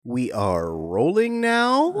We are rolling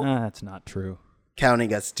now. That's not true.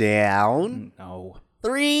 Counting us down. No.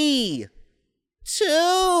 3,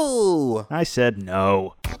 2. I said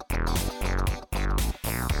no.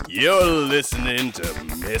 You're listening to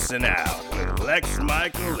Missing Out with Lex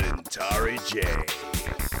Michael and Tari J.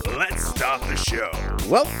 Let's start the show.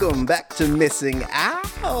 Welcome back to Missing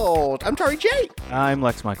Out. I'm Tari J. I'm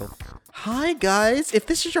Lex Michael. Hi, guys. If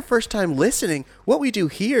this is your first time listening, what we do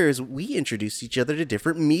here is we introduce each other to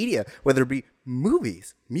different media, whether it be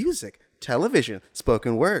movies, music, television,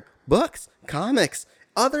 spoken word, books, comics,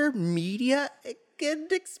 other media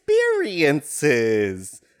and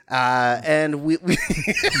experiences. And we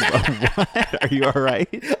What? Are you all right?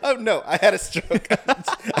 Oh, no, I had a stroke.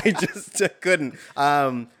 I just couldn't.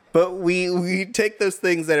 But we take those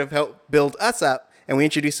things that have helped build us up and we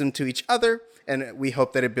introduce them to each other. And we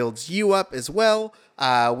hope that it builds you up as well.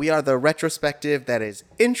 We are the retrospective that is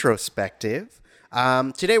introspective.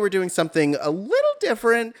 Today we're doing something a little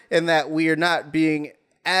different in that we are not being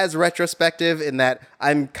as retrospective, in that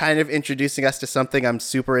I'm kind of introducing us to something I'm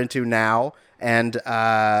super into now. And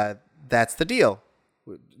that's the deal.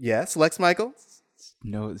 Yes, Lex Michael?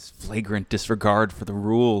 No, it's flagrant disregard for the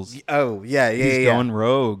rules. Oh, yeah. He's going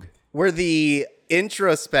rogue. We're the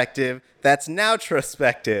introspective that's now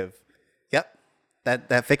trospective. Yep.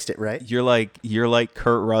 That fixed it, right? You're like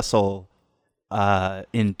Kurt Russell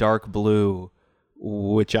in Dark Blue,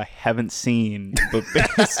 which I haven't seen, but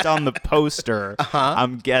based on the poster,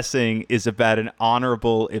 I'm guessing is about an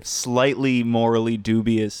honorable, if slightly morally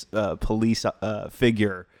dubious police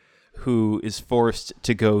figure who is forced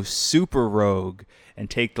to go super rogue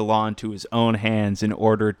and take the law into his own hands in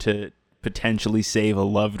order to potentially save a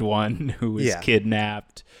loved one who was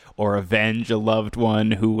kidnapped, or avenge a loved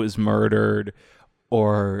one who was murdered,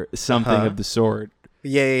 or something of the sort.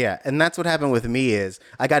 Yeah. And that's what happened with me is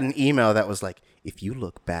I got an email that was like, if you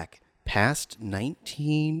look back past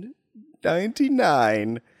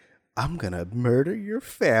 1999, I'm going to murder your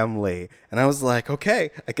family. And I was like,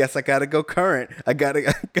 okay, I guess I got to go current. I got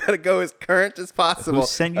to go as current as possible. Who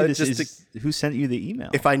sent you this? Who sent you the email?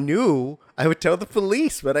 If I knew, I would tell the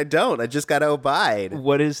police, but I don't. I just got to abide.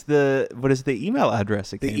 What is the email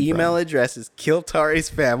address? The email address is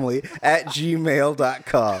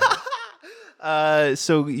killtarisfamily@gmail.com.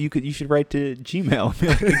 So you should write to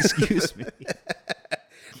Gmail. Excuse me.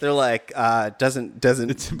 They're like, doesn't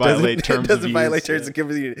violate terms of doesn't violate use, terms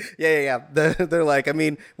of use. Yeah. They're like, I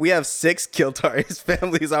mean, we have 6 Killtaris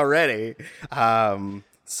families already.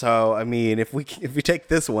 So I mean, if we take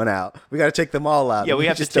this one out, we got to take them all out. Yeah, we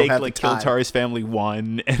have just to take don't have like the time. Killtaris family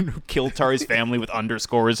 1 and Killtaris family with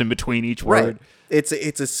underscores in between each word. Right. It's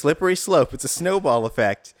a slippery slope. It's a snowball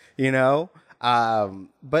effect, you know.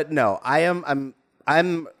 But no, I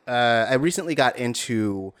recently got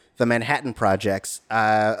into the Manhattan Projects,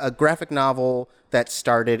 a graphic novel that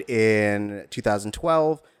started in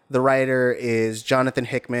 2012. The writer is Jonathan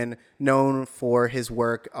Hickman, known for his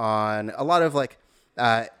work on a lot of like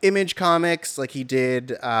Image comics, like he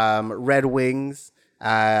did Red Wings,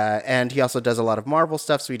 and he also does a lot of Marvel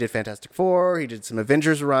stuff. So he did Fantastic Four, he did some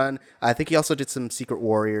Avengers run. I think he also did some Secret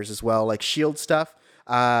Warriors as well, like SHIELD stuff.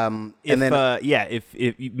 If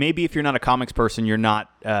you're not a comics person, you're not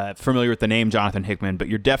familiar with the name Jonathan Hickman, but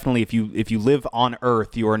you're definitely, if you live on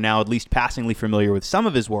Earth, you are now at least passingly familiar with some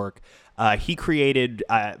of his work. He created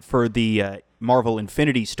for the Marvel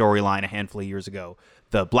Infinity storyline a handful of years ago,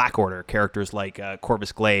 the Black Order, characters like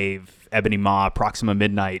Corvus Glaive, Ebony Maw, Proxima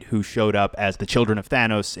Midnight, who showed up as the children of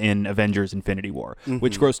Thanos in Avengers Infinity War,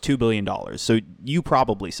 which grossed $2 billion. So you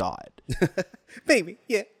probably saw it. Maybe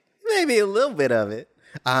a little bit of it.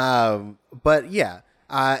 But yeah.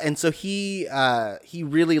 And so he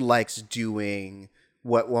really likes doing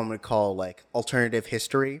what one would call like alternative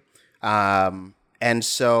history. And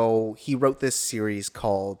so he wrote this series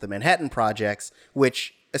called The Manhattan Projects,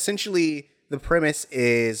 which essentially the premise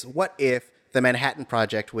is, what if the Manhattan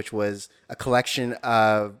Project, which was a collection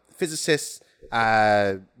of physicists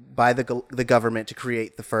by the government to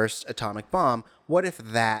create the first atomic bomb, what if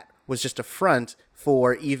that was just a front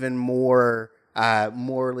for even more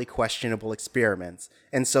morally questionable experiments?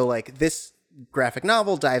 And so like this graphic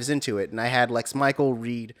novel dives into it, and I had Lex Michael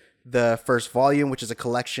read the first volume, which is a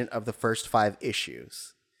collection of the first 5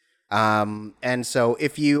 issues. And so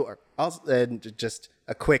if you are also, just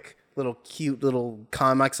a quick little cute little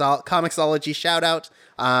comicsology shout out,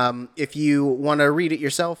 if you want to read it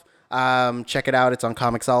yourself, check it out. It's on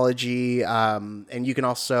Comicsology, and you can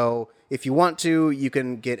also, if you want to, you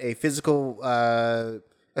can get a physical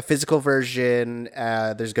version.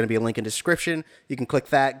 There's going to be a link in the description. You can click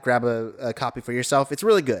that, grab a copy for yourself. It's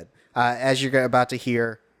really good, as you're about to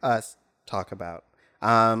hear us talk about.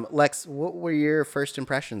 Lex, what were your first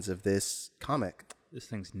impressions of this comic? This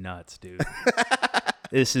thing's nuts, dude.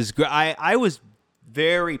 This is great. I was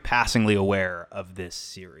very passingly aware of this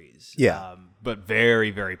series. Yeah. But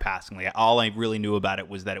very, very passingly. All I really knew about it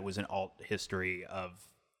was that it was an alt history of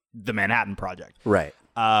the Manhattan Project. Right.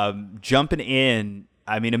 Jumping in,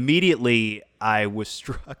 I mean, immediately I was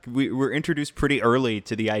struck. We were introduced pretty early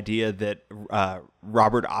to the idea that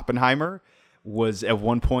Robert Oppenheimer was at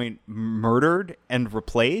one point murdered and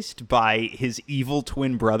replaced by his evil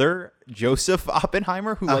twin brother, Joseph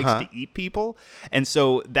Oppenheimer, who likes to eat people. And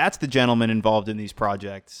so that's the gentleman involved in these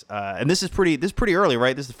projects. And this is pretty early,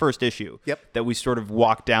 right? This is the first issue. Yep. That we sort of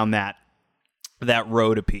walk down that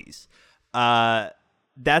road a piece.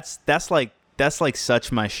 That's like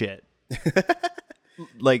such my shit.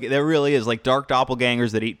 Like, there really is, like, dark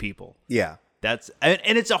doppelgangers that eat people. Yeah. And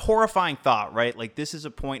it's a horrifying thought, right? Like, this is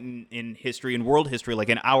a point in history, in world history, like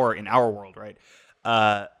in our world, right?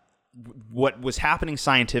 What was happening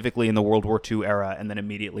scientifically in the World War II era, and then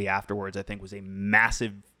immediately afterwards, I think, was a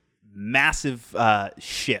massive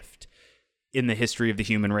shift in the history of the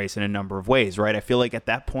human race in a number of ways, right? I feel like at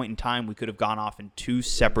that point in time, we could have gone off in two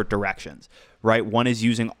separate directions, right? One is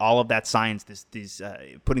using all of that science,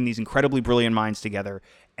 putting these incredibly brilliant minds together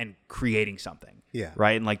and creating something. Yeah.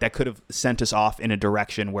 Right. And like that could have sent us off in a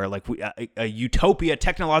direction where like a utopia,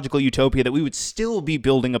 technological utopia that we would still be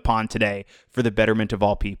building upon today for the betterment of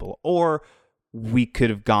all people. Or we could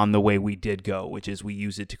have gone the way we did go, which is we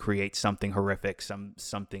use it to create something horrific,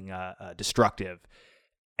 something destructive.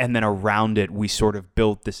 And then around it, we sort of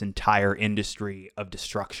built this entire industry of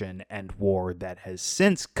destruction and war that has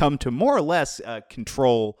since come to more or less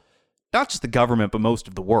control not just the government, but most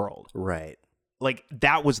of the world. Right. Like,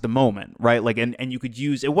 that was the moment, right? Like, and you could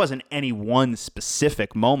use, it wasn't any one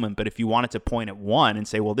specific moment, but if you wanted to point at one and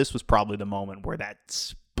say, well, this was probably the moment where that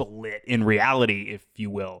split in reality, if you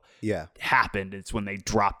will, happened. It's when they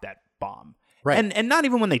dropped that bomb. Right. And not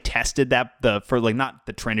even when they tested that, not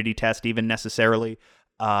the Trinity test even necessarily.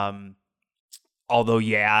 Although,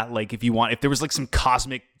 yeah, like if there was like some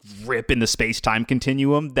cosmic rip in the space-time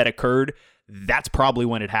continuum that occurred, that's probably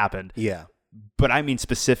when it happened. Yeah. But I mean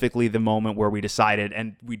specifically the moment where we decided,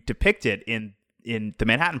 and we depict it in the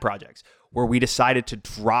Manhattan Projects, where we decided to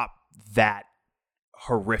drop that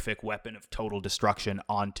horrific weapon of total destruction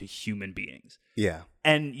onto human beings. Yeah.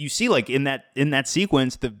 And you see, like in that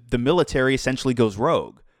sequence, the military essentially goes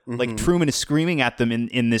rogue. Mm-hmm. Like Truman is screaming at them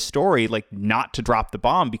in this story, like not to drop the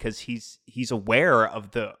bomb because he's aware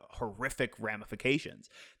of the horrific ramifications.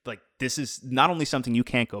 Like, this is not only something you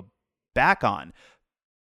can't go back on,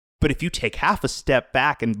 but if you take half a step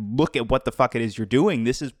back and look at what the fuck it is you're doing,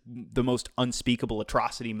 this is the most unspeakable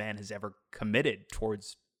atrocity man has ever committed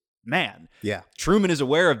towards man. Yeah. Truman is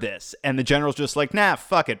aware of this, and the general's just like, nah,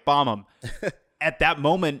 fuck it, bomb him. At that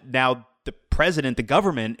moment, now the president, the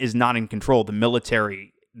government, is not in control. The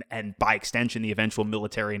military, and by extension, the eventual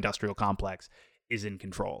military-industrial complex, is in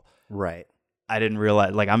control. Right. I didn't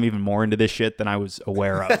realize, like, I'm even more into this shit than I was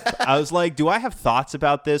aware of. I was like, do I have thoughts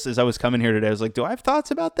about this? As I was coming here today, I was like, do I have thoughts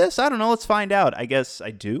about this? I don't know. Let's find out. I guess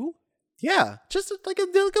I do. Yeah, just like a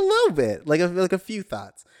little bit, like a few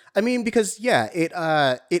thoughts. I mean, because it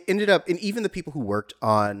ended up, and even the people who worked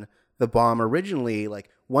on the bomb originally, like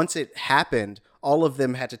once it happened, all of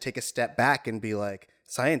them had to take a step back and be like,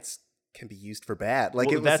 science can be used for bad.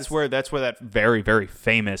 Like, well, that's where that very, very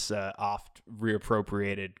famous, oft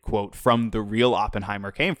reappropriated quote from the real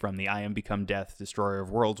Oppenheimer came from. The "I am become death, destroyer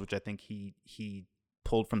of worlds," which I think he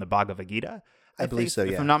pulled from the Bhagavad Gita. I believe so,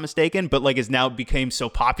 yeah. If I'm not mistaken, but like is now became so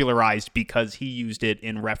popularized because he used it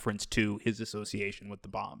in reference to his association with the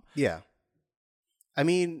bomb. Yeah. I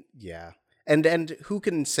mean, yeah. And who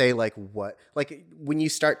can say like what, like when you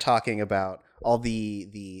start talking about all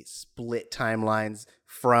the split timelines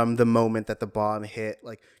from the moment that the bomb hit,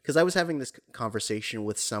 like, because I was having this conversation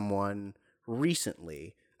with someone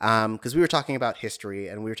recently, because we were talking about history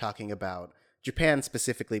and we were talking about Japan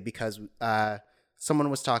specifically because someone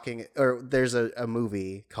was talking, or there's a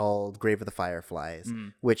movie called Grave of the Fireflies,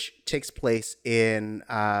 which takes place in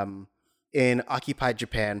occupied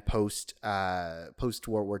Japan post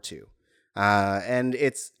World War II. And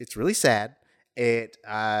it's really sad. It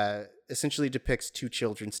essentially depicts two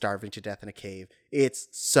children starving to death in a cave. It's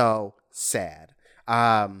so sad.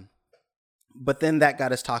 But then that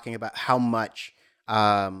got us talking about how much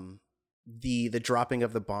the dropping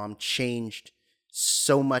of the bomb changed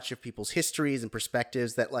so much of people's histories and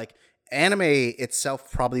perspectives that like anime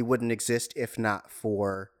itself probably wouldn't exist if not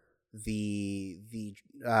for the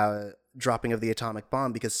dropping of the atomic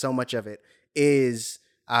bomb, because so much of it is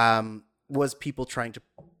was people trying to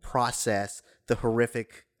process the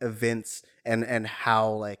horrific events and how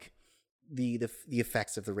like the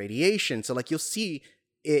effects of the radiation. So like you'll see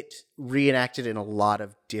it reenacted in a lot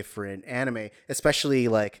of different anime, especially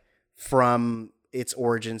like from its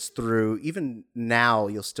origins through even now.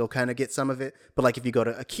 You'll still kind of get some of it, but like if you go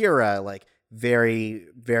to Akira, like very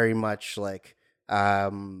very much like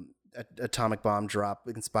atomic bomb drop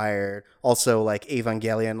inspired, also like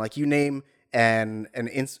Evangelion, like you name an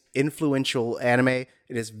influential anime, it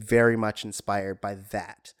is very much inspired by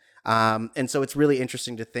that. And so it's really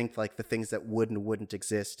interesting to think like the things that would and wouldn't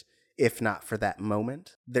exist if not for that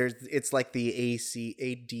moment. It's like the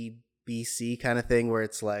ADBC kind of thing where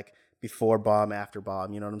it's like before bomb, after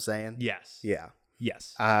bomb. You know what I'm saying? Yes. Yeah.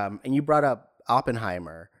 Yes. And you brought up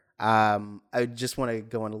Oppenheimer. I just want to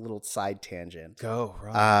go on a little side tangent. Go,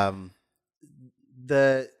 right.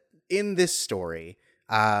 In this story,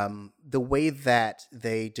 the way that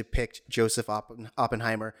they depict Joseph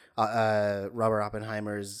Oppenheimer, Robert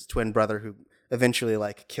Oppenheimer's twin brother, who eventually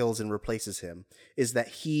like kills and replaces him, is that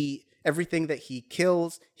everything that he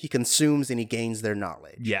kills, he consumes and he gains their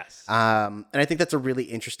knowledge. Yes. And I think that's a really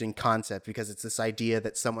interesting concept because it's this idea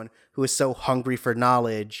that someone who is so hungry for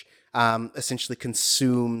knowledge essentially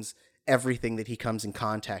consumes everything that he comes in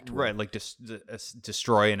contact with. Right, like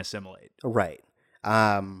destroy and assimilate. Right.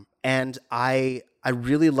 And I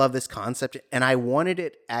really love this concept, and I wanted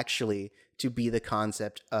it actually to be the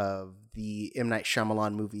concept of the M. Night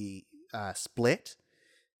Shyamalan movie Split.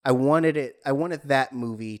 I wanted that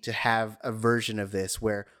movie to have a version of this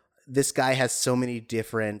where this guy has so many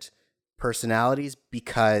different personalities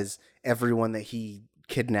because everyone that he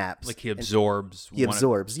kidnaps, like he absorbs.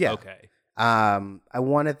 Yeah. Okay. I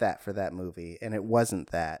wanted that for that movie, and it wasn't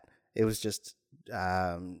that. It was just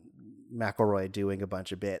McElroy doing a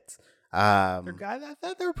bunch of bits. They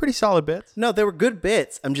were pretty solid bits. No, they were good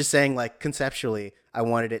bits. I'm just saying, like, conceptually, I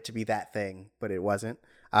wanted it to be that thing, but it wasn't.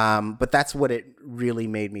 But that's what it really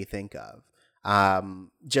made me think of.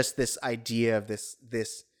 Just this idea of this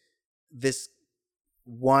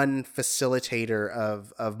one facilitator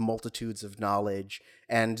of multitudes of knowledge,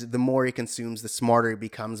 and the more he consumes, the smarter he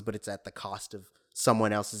becomes, but it's at the cost of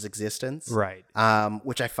someone else's existence. Right.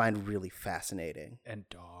 Which I find really fascinating. And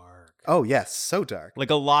dark. Oh, yes, so dark. Like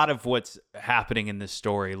a lot of what's happening in this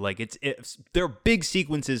story, like there are big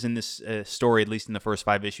sequences in this story, at least in the first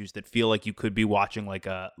 5 issues, that feel like you could be watching like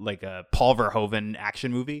a Paul Verhoeven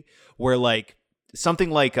action movie, where like something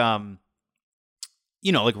like like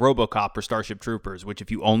RoboCop or Starship Troopers, which if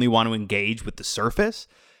you only want to engage with the surface,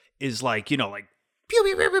 is like like pew,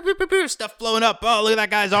 pew, pew, pew, pew, pew, pew, stuff blowing up. Oh, look at that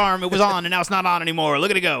guy's arm. It was on, and now it's not on anymore. Look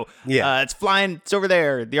at it go. Yeah. It's flying. It's over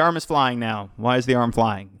there. The arm is flying now. Why is the arm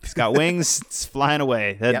flying? It's got wings. It's flying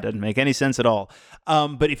away. That doesn't make any sense at all.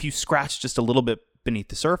 But if you scratch just a little bit beneath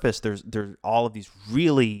the surface, there's all of these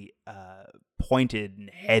really pointed and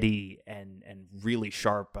heady and really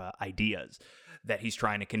sharp ideas that he's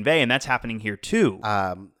trying to convey, and that's happening here too.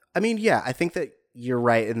 I mean, yeah, I think that you're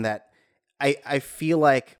right in that. I feel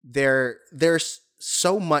like there's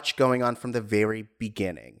so much going on from the very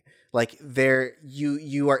beginning. Like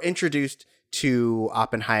you are introduced to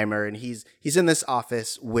Oppenheimer, and he's in this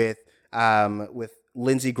office with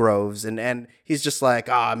Lindsay Groves, and he's just like,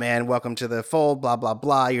 "Oh man, welcome to the fold, blah blah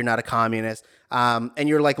blah. You're not a communist." And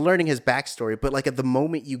you're like learning his backstory, but like at the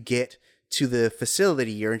moment you get to the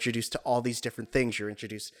facility, you're introduced to all these different things. You're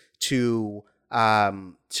introduced to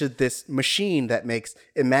this machine that makes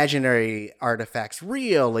imaginary artifacts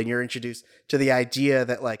real, and you're introduced to the idea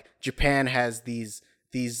that like Japan has these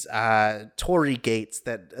torii gates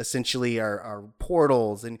that essentially are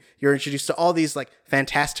portals, and you're introduced to all these like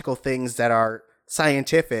fantastical things that are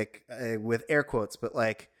scientific with air quotes, but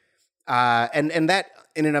like and that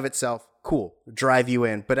in and of itself cool, drive you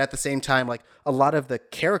in. But at the same time, like a lot of the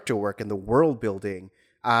character work and the world building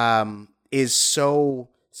is so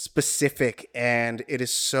specific, and it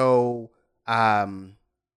is so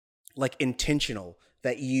like intentional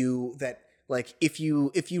that like if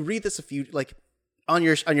you read this like on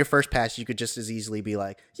your first pass, you could just as easily be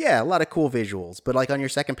like, yeah, a lot of cool visuals, but like on your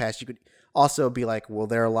second pass you could also be like, well,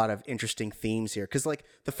 there are a lot of interesting themes here, because like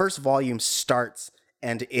the first volume starts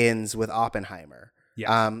and ends with Oppenheimer.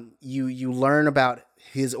 Yeah. You learn about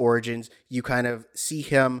his origins. You kind of see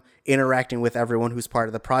him interacting with everyone who's part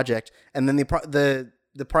of the project, and then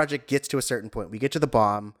the project gets to a certain point. We get to the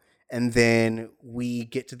bomb, and then we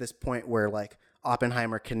get to this point where like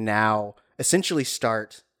Oppenheimer can now essentially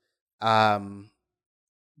start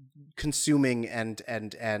consuming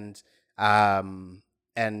and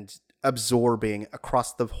absorbing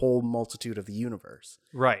across the whole multitude of the universe.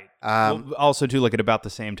 Right. Also, too, like at about the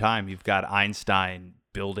same time, you've got Einstein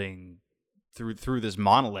building through this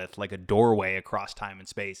monolith, like a doorway across time and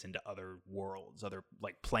space into other worlds, other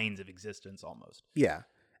like planes of existence almost. Yeah.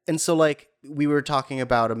 And so like we were talking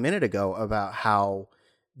about a minute ago about how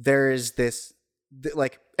there is this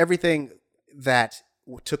like everything that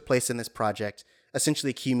took place in this project essentially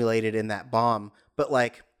accumulated in that bomb, but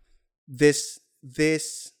like this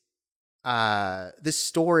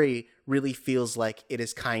story really feels like it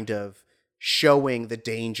is kind of showing the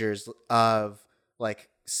dangers of like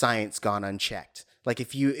science gone unchecked. Like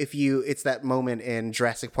if you it's that moment in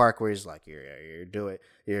Jurassic Park where he's like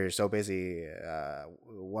you're so busy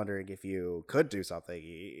wondering if you could do something,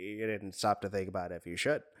 you didn't stop to think about if you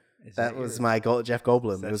should. That was my Jeff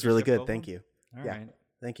Goldblum. It was really good. Thank you. All right.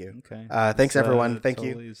 Thank you. Okay. Thanks everyone. Thank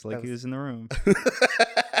you. It's like he was in the room.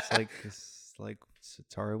 It's like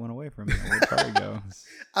Tari went away from me. Where'd Tari go?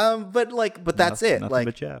 But that's it. Nothing Like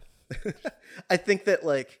but Jeff. I think that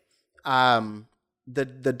like the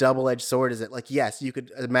double-edged sword is that like yes, you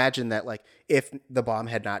could imagine that like if the bomb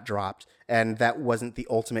had not dropped and that wasn't the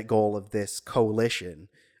ultimate goal of this coalition,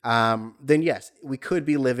 then yes, we could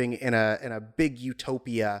be living in a big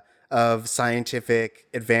utopia of scientific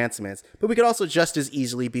advancements, but we could also just as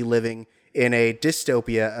easily be living in a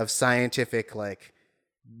dystopia of scientific like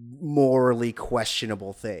morally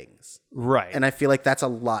questionable things. Right. And I feel like that's a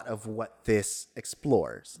lot of what this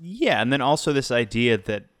explores. Yeah, and then also this idea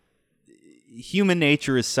that human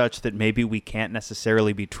nature is such that maybe we can't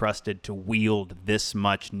necessarily be trusted to wield this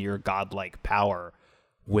much near godlike power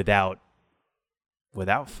without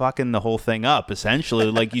fucking the whole thing up, essentially.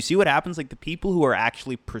 Like, you see what happens? Like, the people who are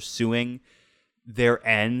actually pursuing their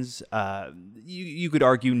ends, you could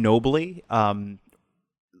argue nobly,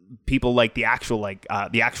 people like the actual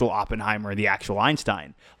Oppenheimer, the actual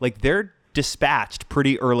Einstein, like, they're dispatched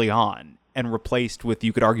pretty early on and replaced with,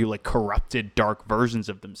 you could argue, like, corrupted, dark versions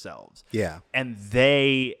of themselves. Yeah. And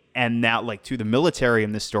now, like, to the military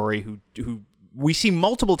in this story, who we see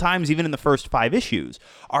multiple times, even in the first 5 issues,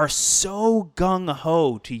 are so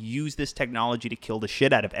gung-ho to use this technology to kill the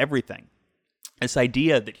shit out of everything. This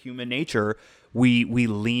idea that human nature, we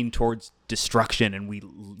lean towards destruction and we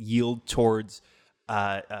yield towards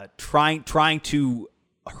trying to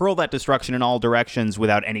hurl that destruction in all directions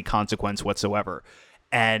without any consequence whatsoever.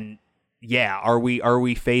 And yeah, are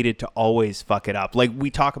we fated to always fuck it up? Like,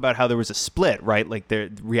 we talk about how there was a split, right? Like,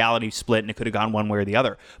 the reality split and it could have gone one way or the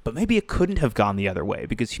other. But maybe it couldn't have gone the other way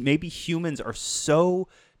because maybe humans are so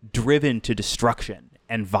driven to destruction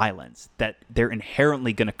and violence that they're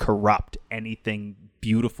inherently going to corrupt anything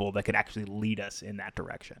beautiful that could actually lead us in that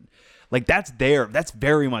direction. Like, that's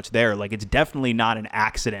very much there. Like, it's definitely not an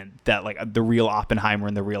accident that, like, the real Oppenheimer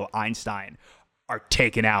and the real Einstein are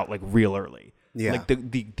taken out, like, real early. Yeah. Like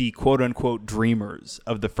the quote unquote dreamers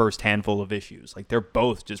of the first handful of issues. Like, they're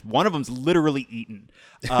both just, one of them's literally eaten.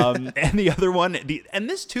 And the other one, and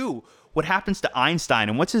this too, what happens to Einstein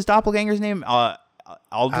and what's his doppelganger's name?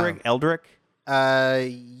 Eldrick?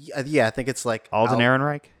 Yeah, I think it's like Alden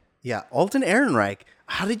Ehrenreich? Yeah, Alden Ehrenreich.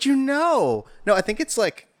 How did you know? No, I think it's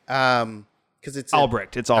like because it's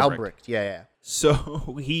Albrecht. It's Albrecht. Albrecht. Yeah.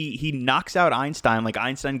 So he knocks out Einstein. Like,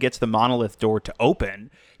 Einstein gets the monolith door to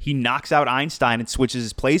open. He knocks out Einstein and switches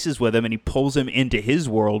his places with him, and he pulls him into his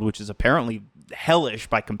world, which is apparently hellish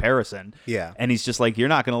by comparison. Yeah. And he's just like, "You're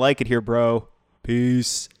not going to like it here, bro.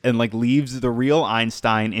 Peace." And, like, leaves the real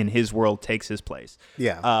Einstein in his world, takes his place.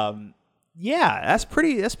 Yeah. Yeah, that's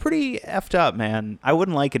pretty effed up, man. I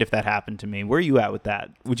wouldn't like it if that happened to me. Where are you at with that?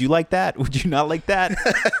 Would you like that? Would you not like that?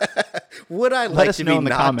 Would I Let like us to know be in the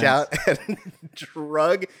knocked comments. out and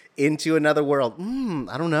drug into another world?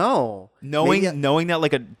 I don't know. Knowing that,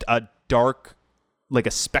 like, a dark, like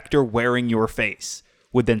a specter wearing your face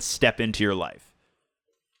would then step into your life.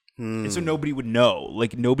 And so nobody would know.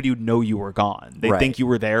 Like, nobody would know you were gone. They'd think you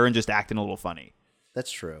were there and just acting a little funny.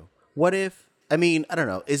 That's true. What if, I don't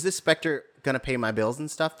know. Is this specter going to pay my bills and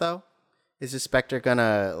stuff, though? Is this specter going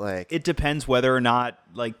to, like... It depends whether or not,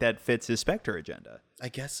 like, that fits his specter agenda. I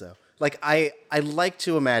guess so. Like, I like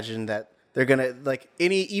to imagine that they're going to, like,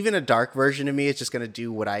 even a dark version of me is just going to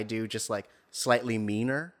do what I do, just, like, slightly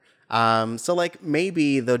meaner. So, like,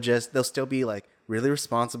 maybe they'll still be, like, really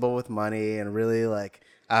responsible with money and really, like,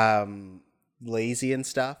 lazy and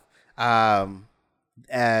stuff. Like,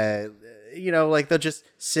 they'll just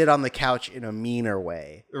sit on the couch in a meaner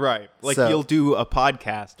way. Right. Like, So- you'll do a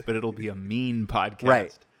podcast, but it'll be a mean podcast.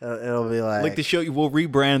 Right. It'll be like Like, the show, we'll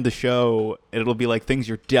rebrand the show, and it'll be like things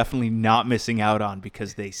you're definitely not missing out on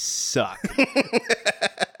because they suck.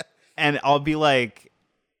 And I'll be like,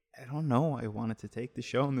 I don't know, I wanted to take the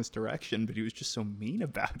show in this direction, but he was just so mean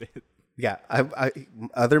about it. Yeah,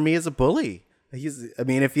 other me is a bully. I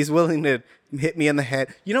mean, if he's willing to hit me in the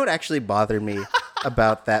head, you know what actually bothered me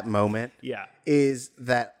about that moment? Yeah. Is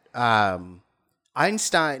that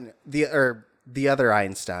Einstein, the other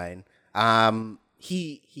Einstein,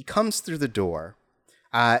 he comes through the door,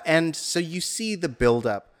 and so you see the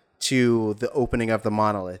buildup to the opening of the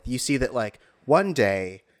monolith. You see that like one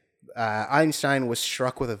day, Einstein was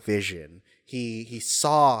struck with a vision. He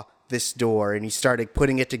saw this door and he started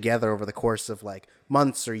putting it together over the course of like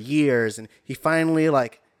months or years, and he finally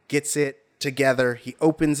like gets it together. He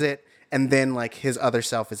opens it, and then like his other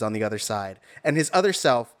self is on the other side, and his other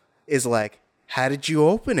self is like, how did you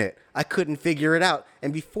open it? I couldn't figure it out.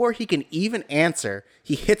 And before he can even answer,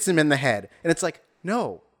 he hits him in the head. And it's like,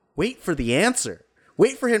 no, wait for the answer.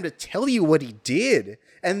 Wait for him to tell you what he did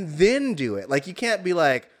and then do it. Like, you can't be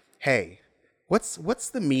like, hey, what's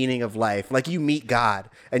the meaning of life? Like, you meet God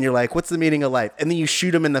and you're like, what's the meaning of life? And then you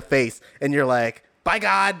shoot him in the face and you're like, bye,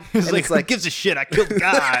 God. It's And like, who gives a shit? I killed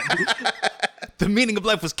God. The meaning of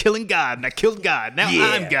life was killing God, and I killed God. Now Yeah.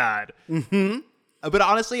 I'm God. Mm-hmm. But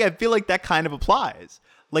honestly, I feel like that kind of applies.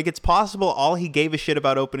 Like, it's possible all he gave a shit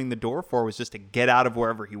about opening the door for was just to get out of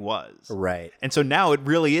wherever he was. Right. And so now it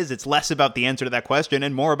really is. It's less about the answer to that question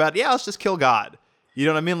and more about, let's just kill God. You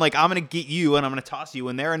know what I mean? Like, I'm going to get you and I'm going to toss you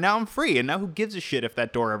in there, and now I'm free. And now who gives a shit if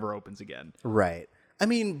that door ever opens again? Right. I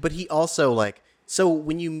mean, but he also like, so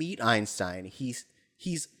when you meet Einstein, he's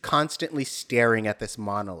constantly staring at this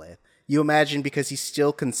monolith. You imagine because he's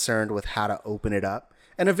still concerned with how to open it up.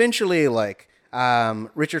 And eventually, like,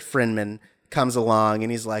 Richard Friedman comes along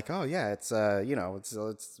and he's like, oh yeah, it's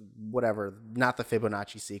it's whatever, not the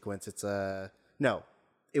Fibonacci sequence. It's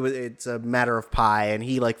it's a matter of pi, and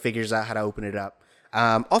he like figures out how to open it up.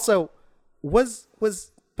 Also, was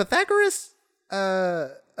Pythagoras a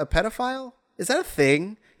pedophile? Is that a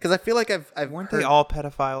thing? Because I feel like I've Weren't heard... they all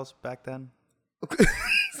pedophiles back then?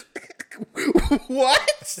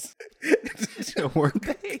 What? Weren't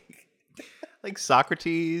they? Like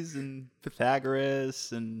Socrates and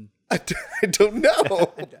Pythagoras and... I don't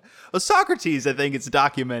know. Well, Socrates, I think it's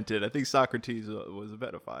documented. I think Socrates was a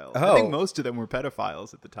pedophile. I Oh. think most of them were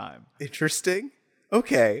pedophiles at the time. Interesting.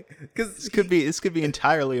 Okay, because This could be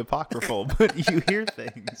entirely apocryphal, but you hear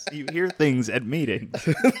things. You hear things at meetings.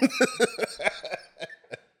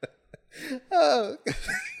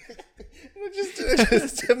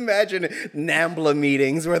 just imagine NAMBLA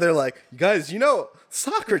meetings where they're like, guys,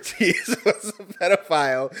 Socrates was a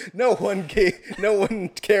pedophile. No one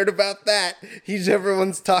cared about that.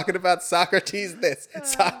 Everyone's talking about Socrates this,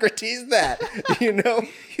 Socrates that.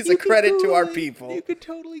 He's a credit to our people. You could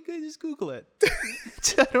totally just Google it.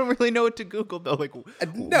 I don't really know what to Google though. Like,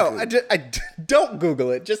 No, I don't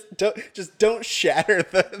Google it. Just don't shatter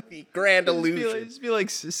the grand illusion. just be like,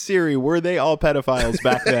 Siri, were they all pedophiles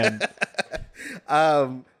back then?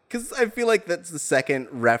 Because I feel like that's the second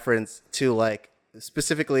reference to like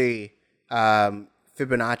specifically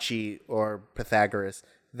Fibonacci or Pythagoras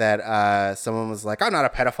that someone was like, I'm not a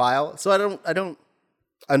pedophile, so I don't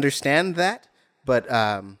understand that, but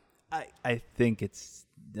I think it's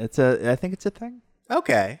a thing.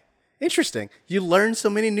 Okay, interesting. You learn so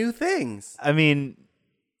many new things. I mean,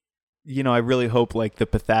 I really hope like the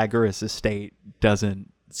Pythagoras estate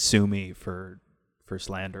doesn't sue me for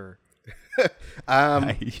slander.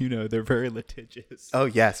 They're very litigious. Oh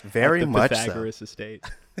yes, very much so. Pythagoras estate.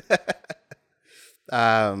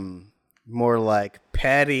 More like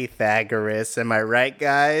Petty-Thagoras. Am I right,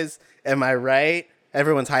 guys? Am I right?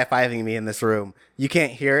 Everyone's high-fiving me in this room. You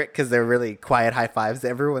can't hear it because they're really quiet high fives.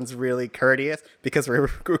 Everyone's really courteous because we're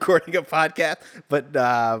recording a podcast. But,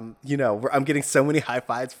 I'm getting so many high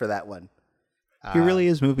fives for that one. He really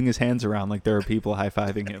is moving his hands around like there are people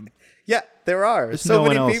high-fiving him. Yeah, there are. There's So no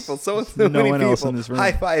many one else. people. So There's no many one else people in this room.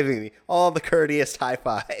 high-fiving me. All the courteous high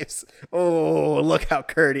fives. Oh, look how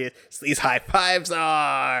courteous these high fives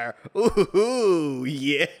are. Ooh,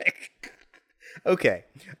 yeah. Okay.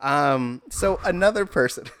 So another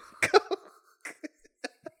person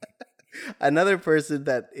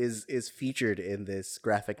that is featured in this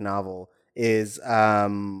graphic novel is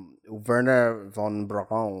Werner von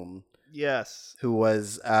Braun, Yes. who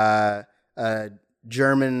was a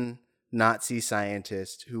German Nazi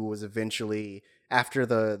scientist who was eventually, after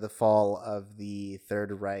the fall of the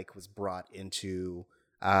Third Reich, was brought into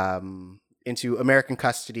American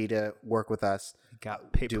custody to work with us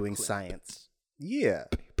Got doing science. Yeah.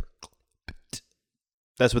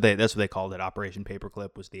 That's what they called it. Operation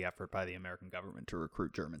Paperclip was the effort by the American government to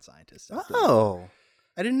recruit German scientists. Oh,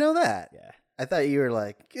 I didn't know that. Yeah. I thought you were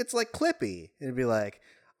like, it's like Clippy. It'd be like,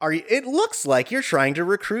 it looks like you're trying to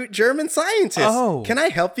recruit German scientists. Oh. Can I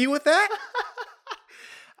help you with that?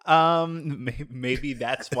 Maybe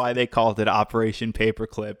that's why they called it Operation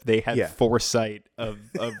Paperclip. They had foresight of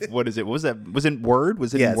what is it? What was that? Was it Word?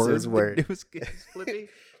 Was it Yes, Word? it was Word. It was Flippy.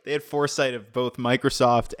 They had foresight of both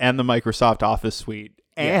Microsoft and the Microsoft Office suite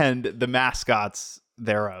and the mascots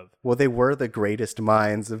thereof. Well, they were the greatest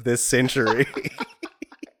minds of this century.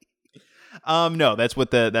 No, that's what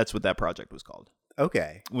that project was called.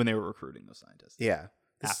 Okay. When they were recruiting those scientists. Yeah.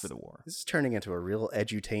 After the war. This is turning into a real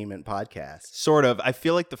edutainment podcast. Sort of. I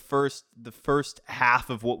feel like the first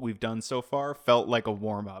half of what we've done so far felt like a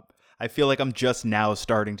warm up. I feel like I'm just now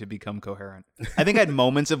starting to become coherent. I think I had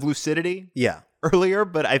moments of lucidity earlier,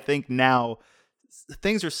 but I think now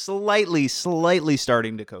things are slightly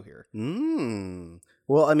starting to cohere.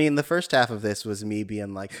 Well, I mean, the first half of this was me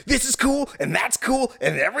being like, this is cool, and that's cool,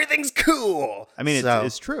 and everything's cool. I mean,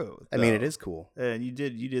 it's true. I mean, it is cool. You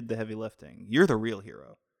did the heavy lifting. You're the real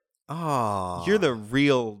hero. Oh. You're the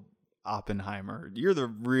real Oppenheimer. You're the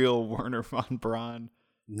real Werner von Braun.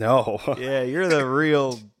 No. Yeah, you're the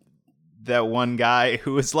real, that one guy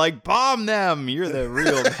who was like, bomb them. You're the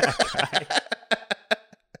real that guy.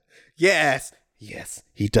 Yes. Yes,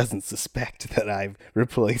 he doesn't suspect that I've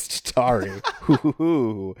replaced Tari.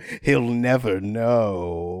 He'll never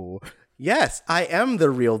know. Yes, I am the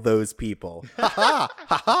real those people. Ha ha,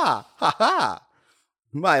 ha ha, ha ha.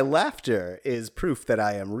 My laughter is proof that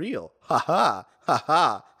I am real. Ha ha, ha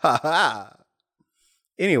ha, ha ha.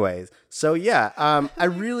 Anyways, so yeah, I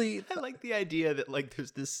like the idea that like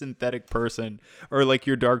there's this synthetic person or like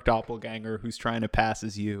your dark doppelganger who's trying to pass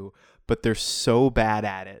as you, but they're so bad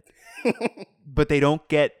at it. But they don't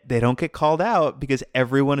get called out because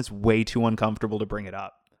everyone is way too uncomfortable to bring it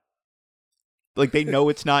up. Like they know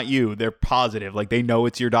it's not you. They're positive. Like they know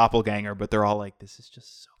it's your doppelganger, but they're all like, this is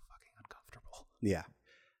just so fucking uncomfortable. Yeah.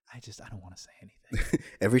 I don't want to say anything.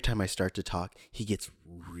 Every time I start to talk, he gets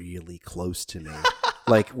really close to me.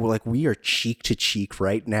 like we are cheek to cheek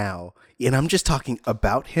right now. And I'm just talking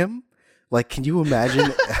about him. Like, can you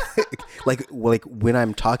imagine, like when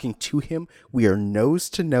I'm talking to him, we are nose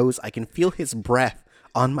to nose. I can feel his breath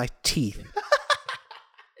on my teeth.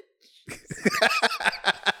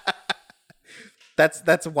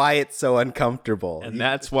 That's why it's so uncomfortable. And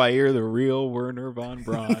that's why you're the real Werner von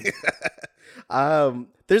Braun.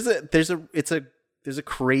 There's a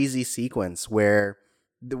crazy sequence where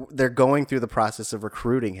they're going through the process of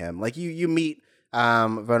recruiting him. Like you meet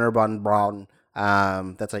Werner von Braun.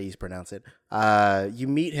 That's how you pronounce it. You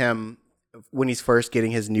meet him when he's first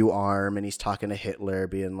getting his new arm, and he's talking to Hitler,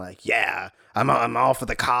 being like, "Yeah, I'm all for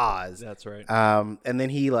the cause." That's right. And then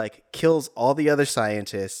he like kills all the other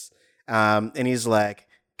scientists, and he's like,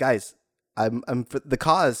 "Guys, I'm for the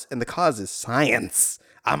cause, and the cause is science.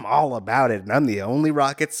 I'm all about it, and I'm the only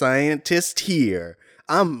rocket scientist here.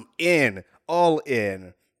 I'm in, all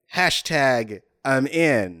in. Hashtag I'm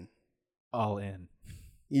in, all in.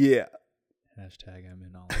 Yeah." Hashtag I'm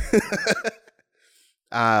in all.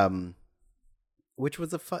 Which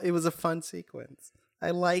was it was a fun sequence.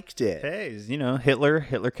 I liked it. Hey,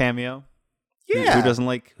 Hitler cameo. Yeah. Who doesn't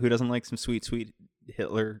like some sweet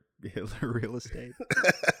Hitler real estate?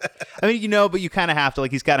 I mean, but you kind of have to,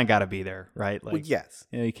 like, he's kind of got to be there, right? Like, well, yes.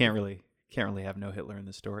 You can't really have no Hitler in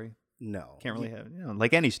the story. No. Can't really have,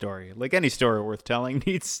 like any story worth telling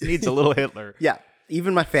needs a little Hitler. Yeah.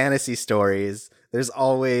 Even my fantasy stories, there's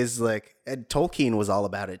always like, and Tolkien was all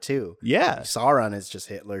about it too. Yeah. Sauron is just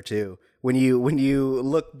Hitler too. When you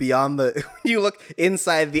look beyond when you look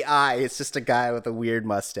inside the eye, it's just a guy with a weird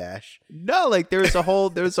mustache. No, like there's a whole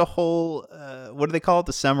what do they call it?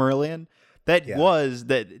 The Silmarillion. Was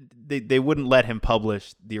that they wouldn't let him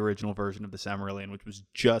publish the original version of the Silmarillion, which was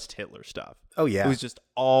just Hitler stuff. Oh yeah. It was just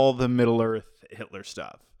all the Middle Earth Hitler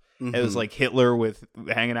stuff. Mm-hmm. It was like Hitler with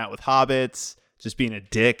hanging out with hobbits, just being a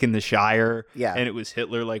dick in the Shire. Yeah. And it was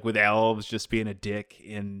Hitler like with elves, just being a dick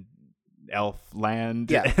in elf land.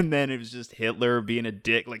 Yeah. And then it was just Hitler being a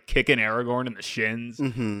dick, like kicking Aragorn in the shins.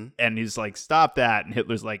 Mm-hmm. And he's like, stop that. And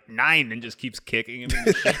Hitler's like, 9, and just keeps kicking him in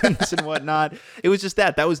the shins and whatnot. It was just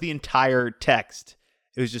that. That was the entire text.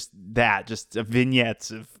 It was just that, just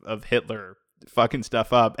vignettes of Hitler fucking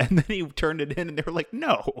stuff up. And then he turned it in and they were like,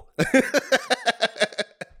 no.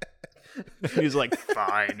 He was like,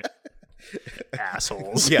 fine.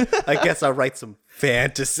 Assholes. Yeah, I guess I'll write some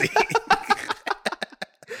fantasy.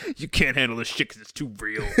 You can't handle this shit because it's too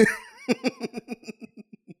real.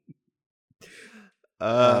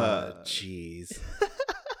 Jeez.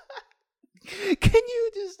 Can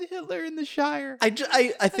you just Hitler in the Shire? I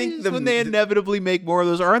think when they inevitably make more of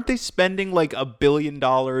those, aren't they spending like $1 billion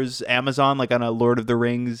Amazon like on a Lord of the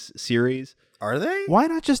Rings series? Are they? Why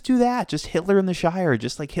not just do that? Just Hitler in the Shire,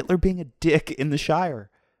 just like Hitler being a dick in the Shire.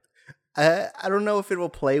 I don't know if it will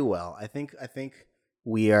play well. I think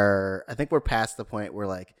we're past the point where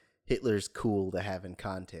like Hitler's cool to have in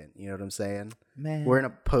content. You know what I'm saying? Man. We're in a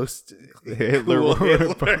post Hitler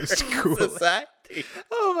cool society.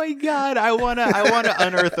 Oh my god, I wanna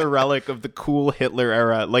unearth a relic of the cool Hitler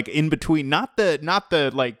era, like in between, not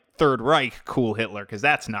the like Third Reich cool Hitler, because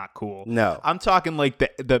that's not cool. No. I'm talking like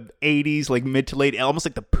the 80s, like mid to late, almost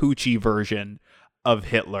like the Poochie version of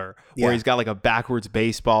Hitler, where he's got like a backwards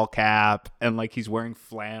baseball cap and like he's wearing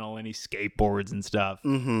flannel and he skateboards and stuff.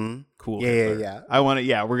 Mm-hmm. Cool. Yeah, Hitler. yeah. I want to.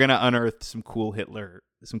 Yeah, we're gonna unearth some cool Hitler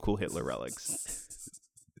relics.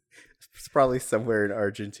 It's probably somewhere in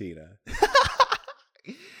Argentina.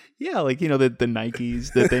 Yeah, like, you know, the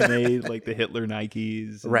Nikes that they made, like the Hitler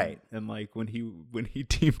Nikes, and, right? And like when he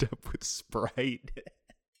teamed up with Sprite.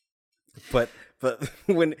 But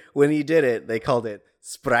when he did it, they called it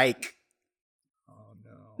Sprite.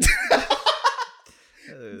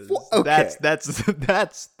 Okay.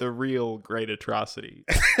 That's the real great atrocity.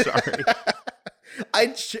 Sorry.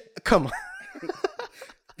 Come on.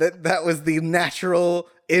 that was the natural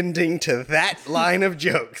ending to that line of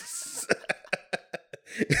jokes.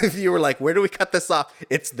 If you were like, where do we cut this off?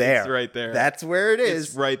 It's there. It's right there. That's where it is.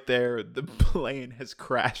 It's right there. The plane has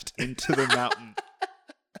crashed into the mountain.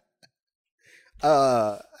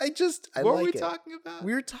 What were we talking about?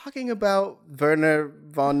 We were talking about Werner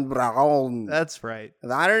von Braun. That's right.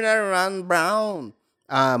 Werner von Braun.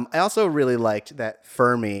 I also really liked that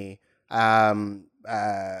Fermi,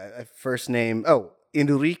 first name,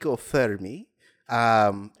 Enrico Fermi.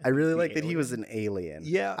 I really like that he was an alien.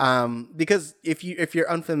 Yeah. Because if you're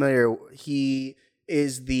unfamiliar, he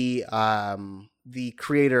is the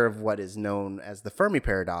creator of what is known as the Fermi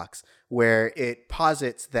paradox, where it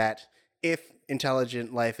posits that if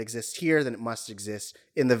intelligent life exists here, then it must exist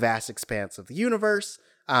in the vast expanse of the universe.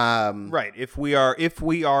 Right. If we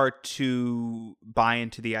are to buy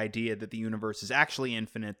into the idea that the universe is actually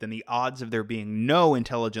infinite, then the odds of there being no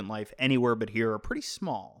intelligent life anywhere but here are pretty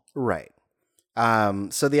small. Right.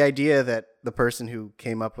 So the idea that the person who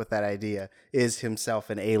came up with that idea is himself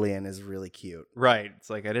an alien is really cute. Right. It's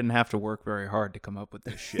like, I didn't have to work very hard to come up with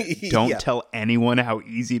this shit. Don't tell anyone how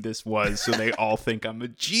easy this was so they all think I'm a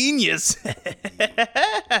genius.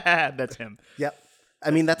 That's him. Yep. I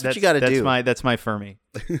mean, that's what you got to do. That's my Fermi.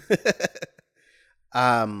 It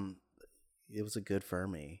was a good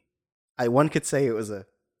Fermi. One could say it was a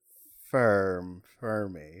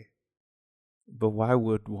Fermi. But why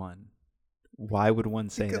would one? Why would one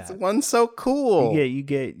say because that? One's so cool. You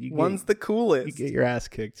get one's the coolest. You get your ass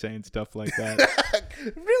kicked saying stuff like that.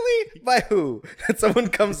 Really? By who? And someone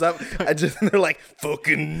comes up and they're like,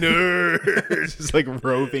 fucking nerds. Just like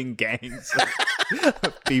roving gangs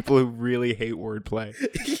of people who really hate wordplay.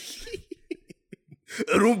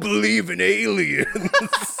 I don't believe in aliens.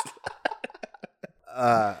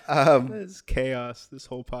 This is chaos. This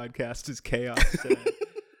whole podcast is chaos today.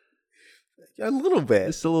 A little bit.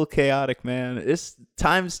 It's a little chaotic, man. It's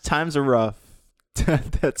times are rough.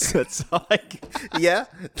 that's all I can. Yeah.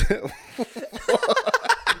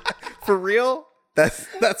 For real? That's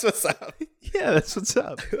what's up. Yeah, that's what's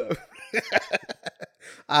up.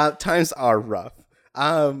 Times are rough.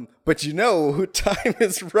 But you know who time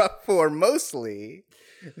is rough for mostly?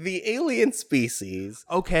 The alien species.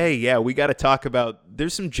 Okay, yeah, we got to talk about.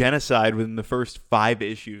 There's some genocide within the first 5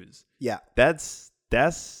 issues. Yeah. That's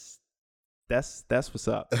what's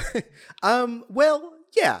up. Well,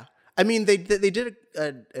 yeah. I mean, they did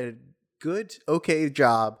a good, okay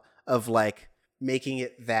job of like making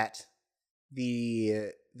it that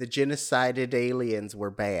the genocided aliens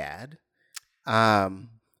were bad.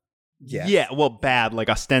 Yes. Yeah, well, bad, like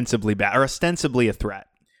ostensibly bad, or ostensibly a threat.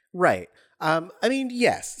 Right. I mean,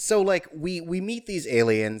 yes. So like we meet these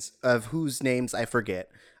aliens of whose names I forget.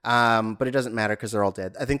 But it doesn't matter because they're all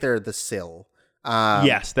dead. I think they're the Sill.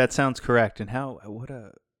 Yes, that sounds correct. And what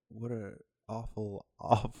a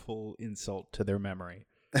awful insult to their memory.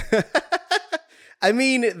 I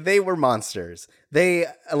mean, they were monsters. They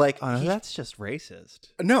like. Oh, no, that's just racist.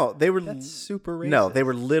 No, they were. That's super racist. No, they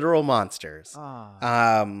were literal monsters.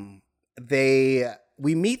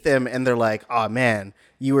 We meet them and they're like, "Oh man,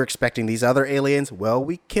 you were expecting these other aliens? Well,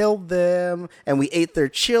 we killed them and we ate their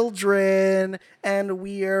children and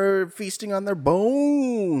we are feasting on their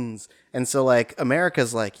bones." And so like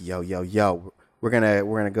America's like, yo, we're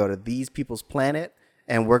gonna go to these people's planet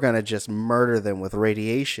and we're gonna just murder them with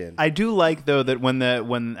radiation. I do like though that when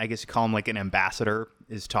I guess you call him like an ambassador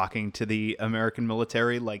is talking to the American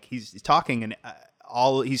military, like he's talking and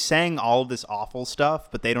he's saying all of this awful stuff,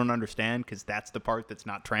 but they don't understand because that's the part that's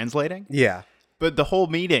not translating. Yeah. But the whole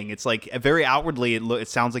meeting, it's like very outwardly, it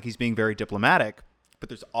sounds like he's being very diplomatic. but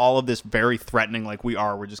there's all of this very threatening, like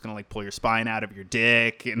we're just gonna like pull your spine out of your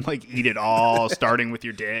dick and like eat it all, starting with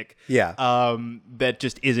your dick. Yeah. That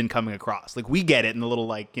just isn't coming across. Like we get it in the little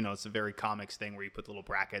like, it's a very comics thing where you put the little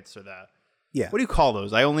brackets or the Yeah. what do you call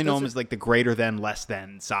those? I only know them as like the greater than, less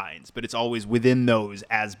than signs, but it's always within those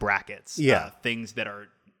as brackets. Yeah. Things that are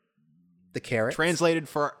The carrot. translated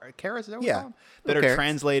for carrots, is that what we Yeah. call them? That are Carrots.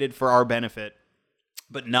 translated for our benefit,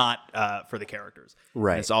 but not for the characters.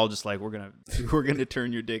 Right. And it's all just like we're gonna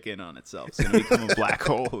turn your dick in on itself. It's gonna become a black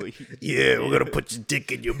hole. Yeah, we're gonna put your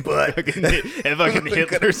dick in your butt. And fucking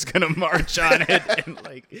Hitler's gonna march on it and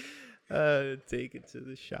like take it to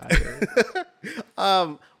the Shire.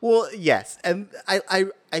 Well, yes, and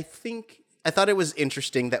I think I thought it was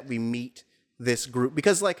interesting that we meet this group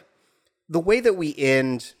because like the way that we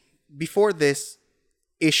end before this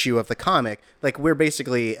issue of the comic, like we're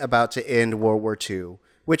basically about to end World War II,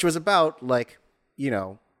 which was about like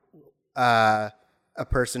a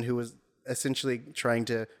person who was essentially trying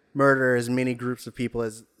to murder as many groups of people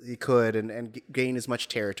as he could and gain as much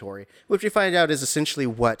territory, which we find out is essentially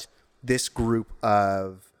what this group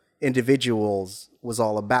of individuals was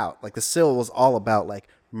all about. Like the Sill was all about like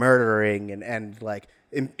murdering and like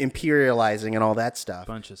imperializing and all that stuff.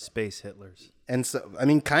 Bunch of space Hitlers. And so, I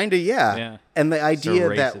mean, kind of, yeah. Yeah. And the idea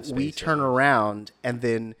race that of we space turn Hitlers. around and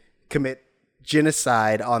then commit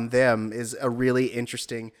genocide on them is a really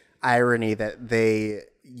interesting irony that they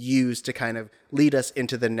use to kind of lead us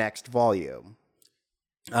into the next volume.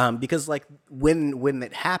 Because like when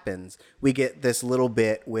it happens, we get this little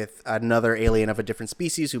bit with another alien of a different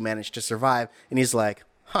species who managed to survive, and he's like,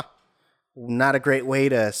 "Huh, not a great way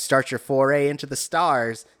to start your foray into the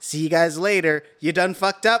stars. See you guys later. You done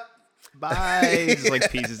fucked up. Bye." It's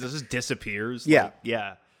like pieces. This just disappears. Yeah. Like,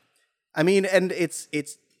 yeah. I mean, and it's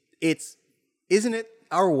isn't it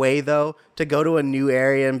our way though to go to a new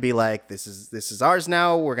area and be like, this is ours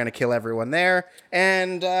now. We're gonna kill everyone there,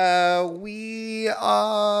 and we in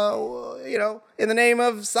the name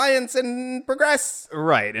of science and progress.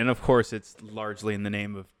 Right. And of course, it's largely in the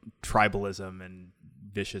name of tribalism and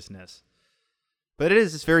viciousness. But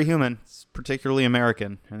it's very human. It's particularly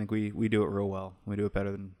American. I think we do it real well. We do it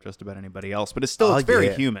better than just about anybody else. But it's very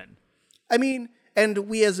yeah. human. I mean, and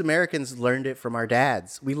we as Americans learned it from our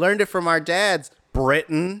dads. We learned it from our dads.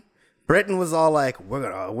 Britain was all like,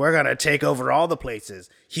 we're gonna take over all the places.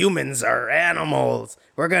 Humans are animals.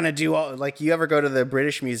 We're gonna do all, like, you ever go to the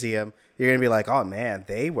British Museum, you're gonna be like, oh man,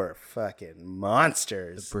 they were fucking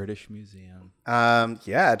monsters. The British Museum.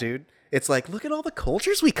 Yeah, dude. It's like, look at all the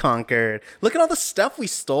cultures we conquered. Look at all the stuff we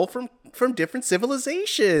stole from different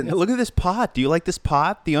civilizations. Yeah, look at this pot. Do you like this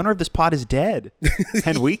pot? The owner of this pot is dead.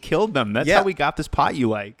 And we killed them. That's Yeah. how we got this pot you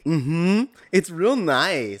like. It's real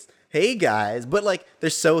nice. Hey guys, but like they're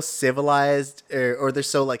so civilized or they're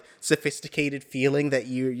so like sophisticated feeling that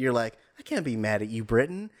you're like, I can't be mad at you,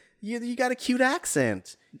 Britain. You got a cute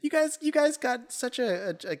accent. You guys got such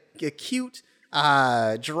a cute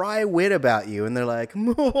dry wit about you, and they're like,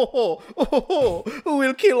 we'll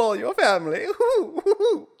kill all your family.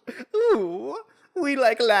 Ooh, we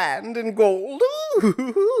like land and gold.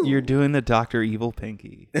 You're doing the Dr. Evil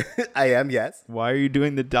Pinky. I am, yes, Why are you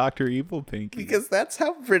doing the Dr. Evil Pinky? because that's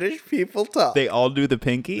how British people talk. They all do the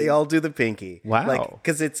pinky? They all do the pinky. Wow. Like,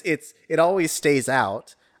 because it always stays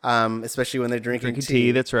out, especially when they're drinking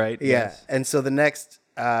tea. That's right. Yeah. Yes. And so the next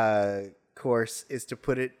course is to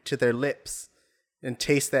put it to their lips and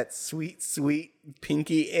taste that sweet, sweet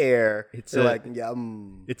pinky air. They're like,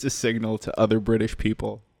 yum. It's a signal to other British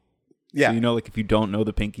people. Yeah. So like if you don't know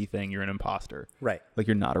the pinky thing, you're an imposter. Right. Like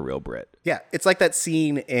you're not a real Brit. Yeah. It's like that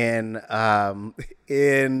scene in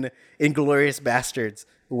Inglourious Bastards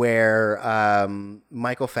where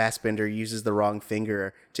Michael Fassbender uses the wrong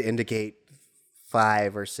finger to indicate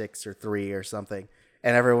 5 or 6 or 3 or something.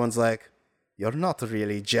 And everyone's like, you're not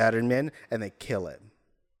really German. And they kill him.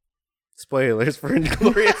 Spoilers for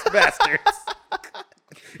Inglourious Bastards.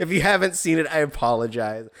 If you haven't seen it, I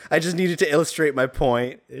apologize. I just needed to illustrate my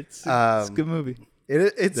point. It's a good movie.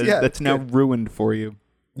 That's now ruined for you.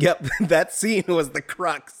 Yep, that scene was the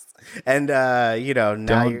crux. And now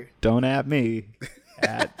you're... Don't at me.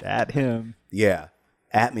 at him. Yeah,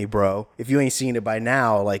 at me, bro. If you ain't seen it by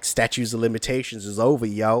now, like, statutes of limitations is over,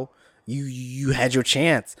 yo. You had your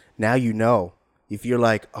chance. Now you know. If you're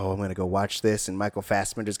like, oh, I'm going to go watch this and Michael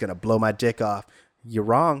Fassbender's going to blow my dick off, you're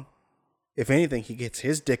wrong. If anything, he gets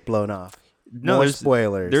his dick blown off. No, More there's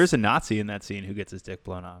spoilers. There's a Nazi in that scene who gets his dick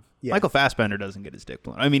blown off. Yeah. Michael Fassbender doesn't get his dick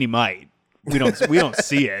blown. I mean, he might. We don't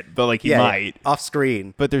see it, but like he might. Off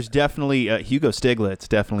screen. But there's definitely Hugo Stiglitz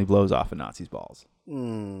definitely blows off a Nazi's balls.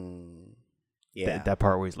 Yeah. That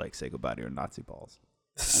part where he's like, say goodbye to your Nazi balls.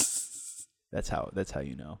 That's how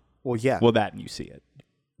you know. Well, yeah. Well, that and you see it.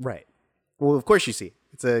 Right. Well, of course you see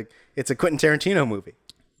it. It's a Quentin Tarantino movie.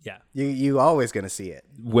 Yeah. You always going to see it.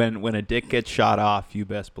 When a dick gets shot off, you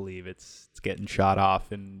best believe it's getting shot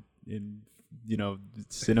off in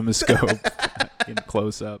CinemaScope in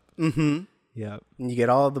close up. Mm-hmm. Yeah. And you get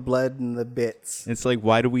all the blood and the bits. It's like,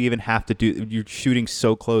 why do we even have to do? You're shooting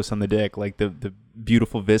so close on the dick, like the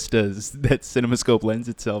beautiful vistas that CinemaScope lends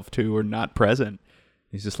itself to are not present.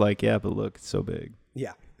 He's just like, yeah, but look, it's so big.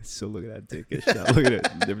 Yeah. So look at that dick get shot. Look at it.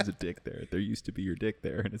 There was a dick there. There used to be your dick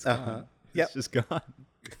there, and it's gone. It's just gone.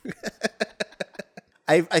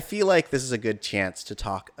 I feel like this is a good chance to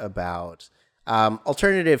talk about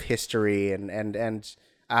alternative history and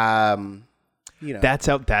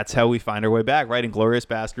that's how we find our way back, right? Inglourious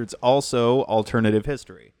Bastards, also alternative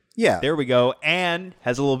history. Yeah. There we go. And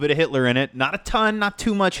has a little bit of Hitler in it. Not a ton, not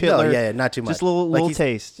too much Hitler. No, yeah, not too much. Just a little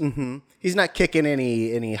taste. Mm-hmm. He's not kicking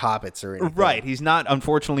any hobbits or anything. Right. He's not,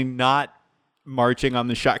 unfortunately, not marching on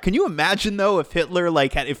the shot. Can you imagine, though, if Hitler,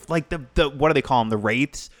 like, had, if, like, the what do they call them? The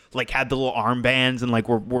Wraiths, like, had the little armbands and, like,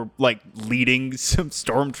 were like, leading some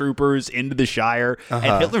stormtroopers into the Shire.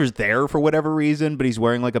 And Hitler's there for whatever reason, but he's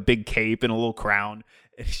wearing, like, a big cape and a little crown.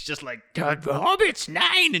 And he's just like, Hobbits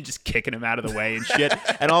 9, and just kicking him out of the way and shit.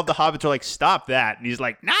 And all of the Hobbits are like, stop that. And he's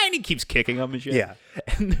like, 9. He keeps kicking them and shit. Yeah.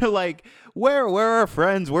 And they're like, where are our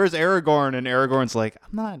friends? Where's Aragorn? And Aragorn's like, I'm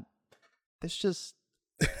not. It's just,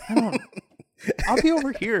 I don't. I'll be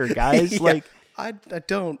over here, guys. Yeah, like, I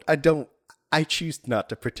choose not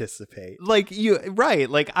to participate. Like right?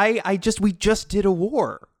 Like we just did a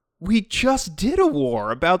war. We just did a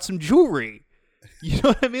war about some jewelry. You know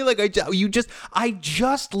what I mean? Like I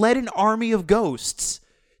just led an army of ghosts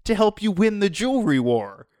to help you win the jewelry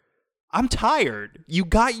war. I'm tired. You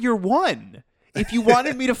got your one. If you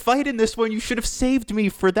wanted me to fight in this one, you should have saved me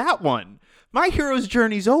for that one. My hero's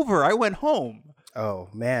journey's over. I went home. Oh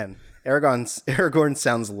man, Aragorn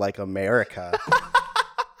sounds like America.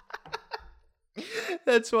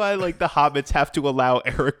 That's why, like, the hobbits have to allow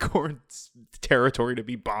Aragorn's territory to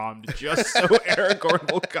be bombed just so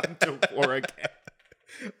Aragorn will come to war again.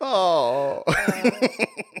 Oh.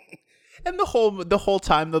 And the whole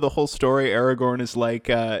time, though, the whole story, Aragorn is like,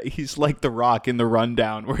 he's like the Rock in The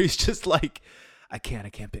Rundown, where he's just like, I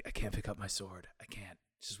can't pick up my sword. I can't.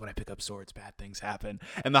 It's just when I pick up swords, bad things happen.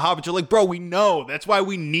 And the hobbits are like, bro, we know. That's why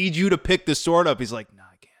we need you to pick the sword up. He's like, no,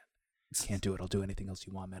 I can't. Can't do it. I'll do anything else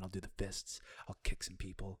you want, man. I'll do the fists. I'll kick some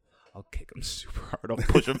people. I'll kick them super hard. I'll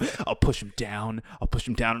push them. I'll push them down.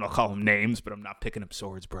 And I'll call them names, but I'm not picking up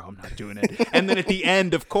swords, bro. I'm not doing it. And then at the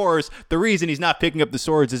end, of course, the reason he's not picking up the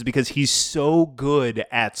swords is because he's so good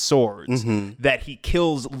at swords that he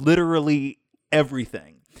kills literally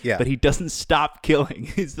everything. Yeah. But he doesn't stop killing.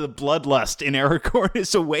 He's the bloodlust in Aragorn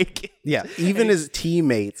is awakened. Yeah. Even his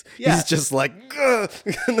teammates, he's just like, ugh.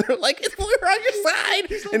 And they're like, we're on your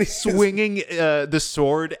side. And he's swinging the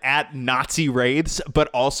sword at Nazi wraiths, but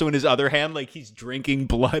also in his other hand, like he's drinking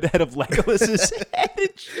blood out of Legolas's head.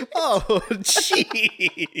 Oh,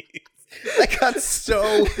 jeez. That got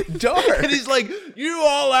so dark. And he's like, you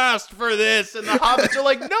all asked for this. And the hobbits are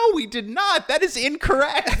like, no, we did not. That is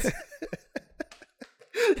incorrect.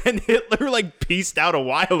 And Hitler, like, peaced out a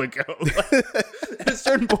while ago. Like, at a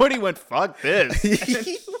certain point, he went, fuck this.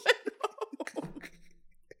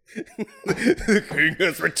 The king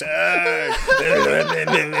has returned.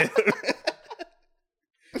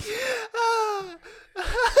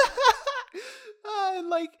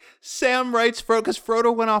 Like, Sam writes Frodo, because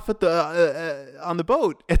Frodo went off at the on the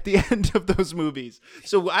boat at the end of those movies.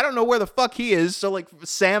 So I don't know where the fuck he is. So, like,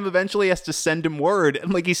 Sam eventually has to send him word.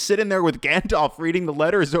 And, like, he's sitting there with Gandalf reading the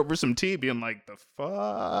letters over some tea, being like, the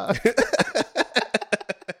fuck?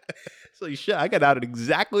 So, shit, I got out at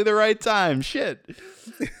exactly the right time. Shit.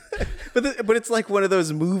 But it's like one of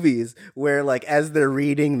those movies where, like, as they're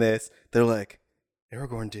reading this, they're like,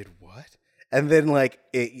 Aragorn did what? And then, like,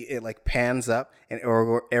 it like pans up and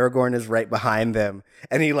Aragorn is right behind them.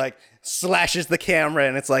 And he, like, slashes the camera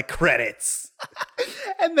and it's like credits.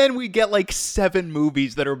 And then we get, like, 7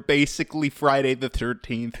 movies that are basically Friday the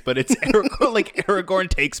 13th, but it's Aragorn, like, Aragorn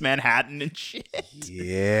takes Manhattan and shit.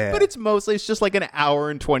 Yeah. But it's just like an hour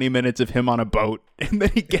and 20 minutes of him on a boat. And then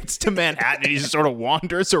he gets to Manhattan and he just sort of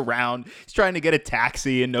wanders around. He's trying to get a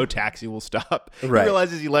taxi and no taxi will stop. Right. He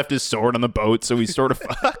realizes he left his sword on the boat, so he's sort of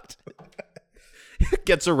fucked.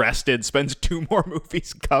 Gets arrested, spends 2 more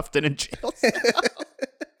movies cuffed and in jail cell.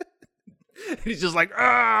 He's just like,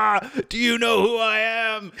 do you know who I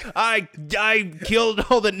am? I killed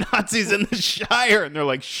all the Nazis in the Shire. And they're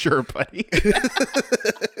like, sure, buddy.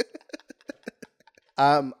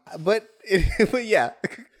 But yeah,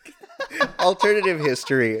 alternative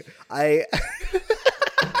history. I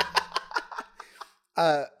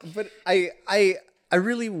but I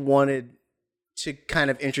really wanted to kind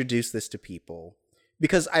of introduce this to people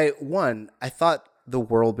because I thought the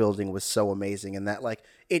world building was so amazing and that like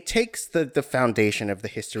it takes the foundation of the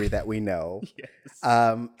history that we know. Yes.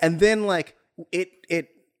 And then like the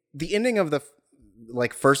ending of the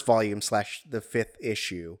like first volume / the 5th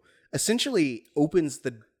issue essentially opens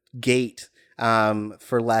the gate,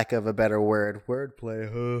 for lack of a better wordplay.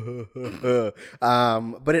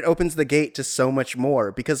 But it opens the gate to so much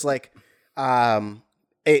more because like,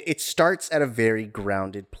 it starts at a very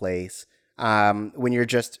grounded place. When you're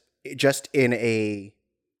just in a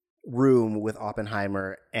room with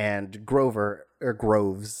Oppenheimer and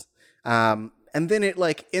Groves. And then it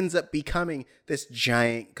like ends up becoming this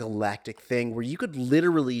giant galactic thing where you could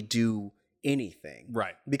literally do anything.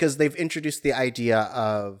 Right. Because they've introduced the idea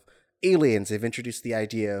of aliens. They've introduced the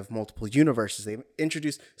idea of multiple universes. They've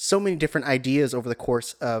introduced so many different ideas over the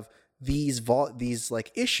course of these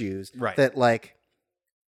like issues. Right. That like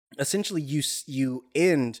essentially you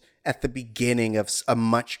end at the beginning of a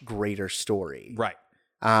much greater story. Right.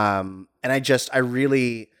 And I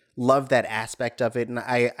really love that aspect of it. And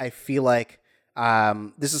I feel like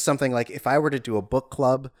this is something like if I were to do a book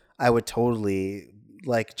club, I would totally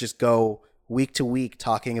like just go week to week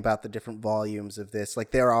talking about the different volumes of this.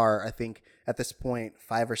 Like there are, I think at this point,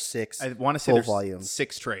 5 or 6 I want to say full there's volumes.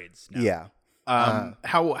 6 trades now. Yeah.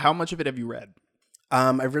 How much of it have you read?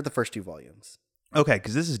 I've read the first 2 volumes. Okay,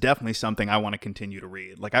 because this is definitely something I want to continue to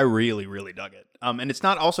read. Like I really, really dug it. And it's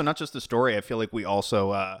not just the story. I feel like we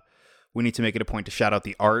also we need to make it a point to shout out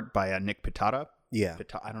the art by Nick Pitara. Yeah.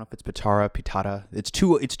 I don't know if it's Pitara. It's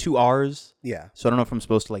two R's. Yeah. So I don't know if I'm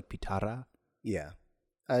supposed to like Pitara. Yeah.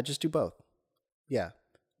 Just do both. Yeah.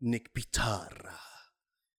 Nick Pitara.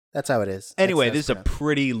 That's how it is. Anyway, That's this is a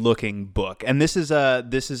pretty looking book, and this is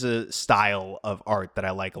a style of art that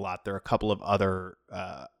I like a lot. There are a couple of other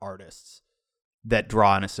artists that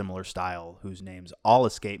draw in a similar style whose names all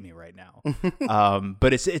escape me right now.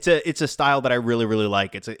 But it's a style that I really, really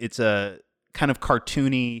like. It's a kind of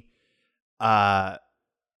cartoony.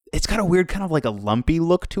 It's got a weird kind of like a lumpy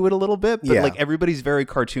look to it a little bit, but like everybody's very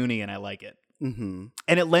cartoony, and I like it. Mm-hmm.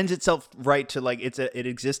 And it lends itself right to like it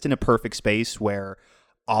exists in a perfect space where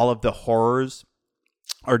all of the horrors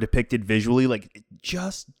are depicted visually, like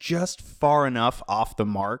just far enough off the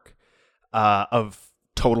mark of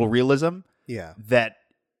total realism. Yeah. That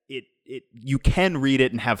you can read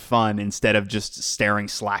it and have fun instead of just staring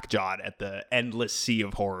slack-jawed at the endless sea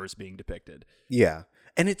of horrors being depicted. Yeah.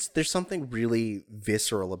 And there's something really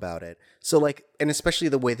visceral about it. So like, and especially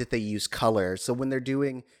the way that they use color. So when they're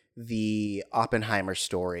doing the Oppenheimer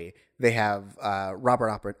story, they have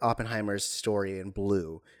Robert Oppenheimer's story in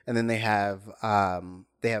blue, and then they have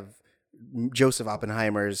Joseph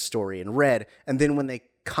Oppenheimer's story in red, and then when they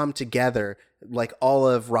come together, like all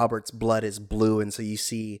of Robert's blood is blue, and so you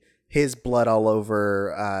see his blood all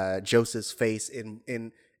over Joseph's face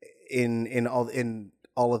in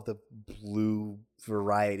all of the blue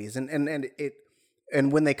varieties,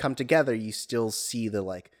 and when they come together, you still see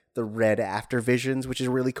the red after visions, which is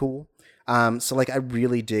really cool. So like I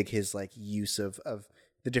really dig his like use of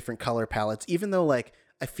the different color palettes, even though like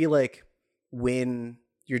I feel like when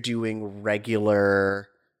you're doing regular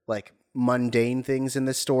like mundane things in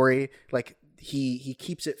this story, like he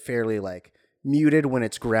keeps it fairly like muted when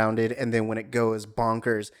it's grounded, and then when it goes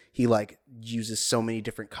bonkers, he like uses so many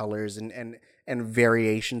different colors and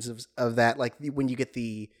variations of that. Like when you get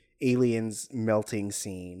the aliens melting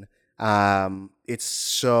scene, it's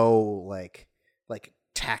so like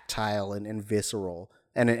tactile and visceral,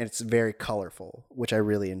 and it's very colorful, which I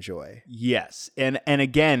really enjoy. Yes, and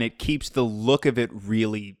again, it keeps the look of it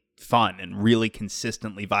really fun and really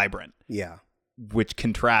consistently vibrant. Yeah. Which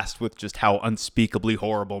contrasts with just how unspeakably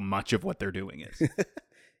horrible much of what they're doing is.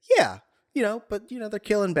 Yeah, but they're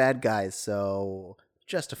killing bad guys, so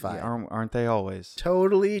justified. Yeah, aren't they always?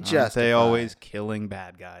 Totally justified. Aren't they always killing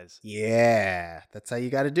bad guys? Yeah, that's how you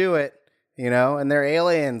got to do it. And they're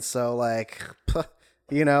aliens, so like,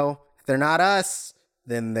 if they're not us,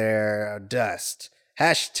 then they're dust.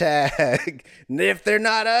 Hashtag, if they're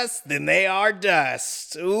not us, then they are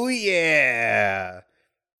dust. Ooh, yeah.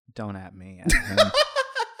 Don't at me, at him.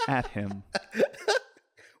 At him.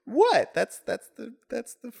 What? That's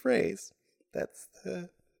the phrase. That's it.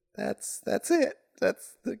 That's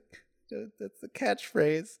the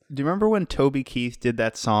catchphrase. Do you remember when Toby Keith did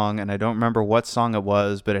that song? And I don't remember what song it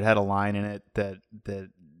was, but it had a line in it that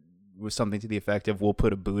was something to the effect of, "We'll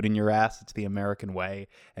put a boot in your ass. It's the American way."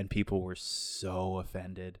 And people were so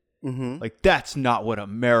offended. Mm-hmm. Like, that's not what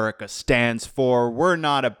America stands for. We're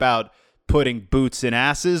not about putting boots in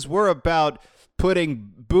asses. We're about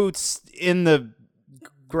putting boots in the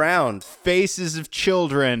ground. Faces of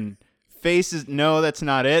children. Faces. No, that's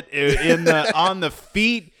not it. On the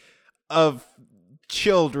feet of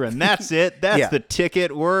children. That's it. That's the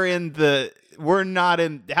ticket. We're not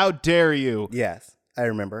in. How dare you? Yes, I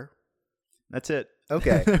remember. That's it.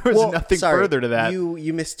 Okay. There was nothing further to that.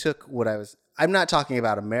 You mistook what I was. I'm not talking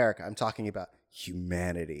about America. I'm talking about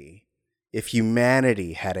humanity. If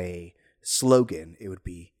humanity had a slogan, it would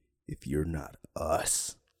be, if you're not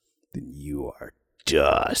us, then you are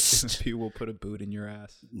dust. People will put a boot in your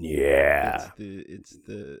ass. Yeah. It's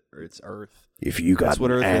Earth. If you got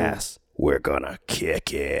what an Earth ass, we're gonna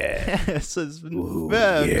kick it. Says,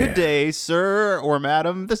 good day, sir or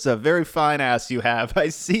madam. This is a very fine ass you have. I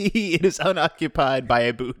see it is unoccupied by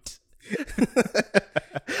a boot.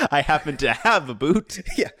 I happen to have a boot.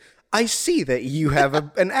 Yeah. I see that you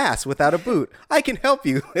have an ass without a boot. I can help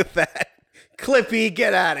you with that. Clippy,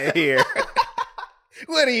 get out of here.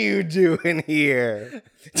 What are you doing here?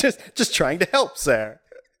 Just trying to help, sir.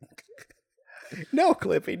 No,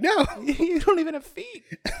 Clippy, no. You don't even have feet.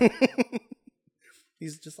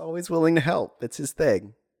 He's just always willing to help. It's his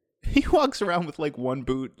thing. He walks around with like one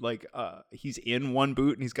boot, like he's in one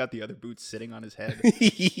boot and he's got the other boot sitting on his head.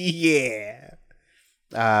 Yeah.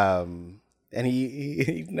 And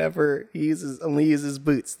he only uses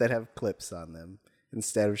boots that have clips on them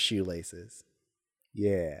instead of shoelaces.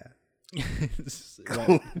 Yeah.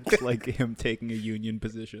 Like him taking a union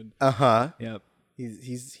position. Uh-huh. Yep.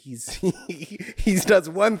 He does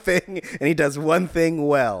one thing and he does one thing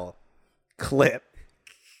well. Clip.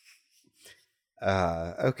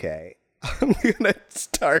 Okay. I'm gonna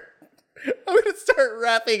start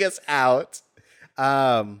wrapping us out.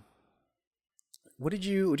 Do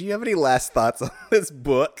you have any last thoughts on this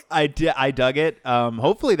book? I dug it.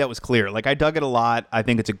 Hopefully that was clear. Like, I dug it a lot. I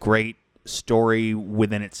think it's a great story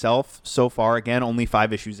within itself so far. Again, only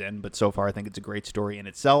 5 issues in, but so far I think it's a great story in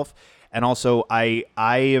itself. And also, I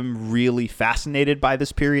am really fascinated by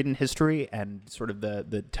this period in history and sort of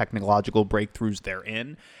the technological breakthroughs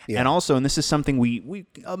therein. Yeah. And also, and this is something we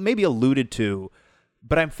maybe alluded to,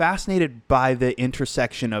 but I'm fascinated by the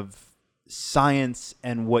intersection of science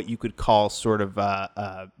and what you could call sort of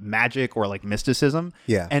magic or like mysticism.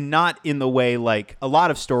 Yeah. And not in the way like a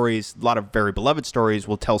lot of very beloved stories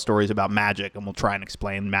will tell stories about magic and will try and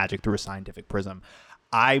explain magic through a scientific prism.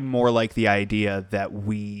 I more like the idea that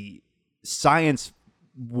science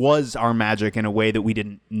was our magic in a way that we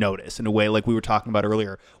didn't notice, in a way like we were talking about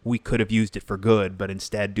earlier. We could have used it for good, but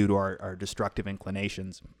instead, due to our destructive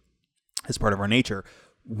inclinations as part of our nature,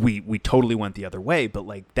 we totally went the other way. But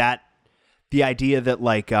like that, the idea that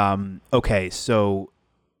like,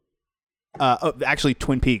 actually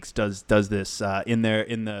Twin Peaks does this in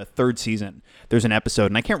the 3rd season. There's an episode,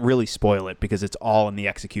 and I can't really spoil it because it's all in the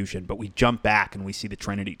execution, but we jump back and we see the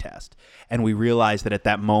Trinity test, and we realize that at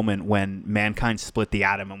that moment when mankind split the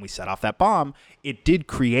atom and we set off that bomb, it did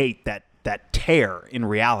create that tear in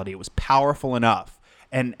reality. It was powerful enough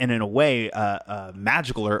and in a way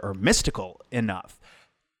magical or mystical enough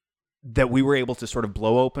that we were able to sort of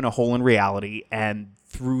blow open a hole in reality, and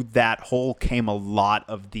through that hole came a lot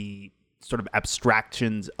of the sort of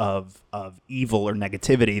abstractions of evil or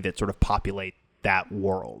negativity that sort of populate that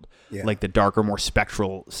world, like the darker, more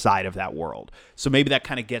spectral side of that world. So maybe that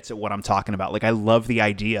kind of gets at what I'm talking about. Like, I love the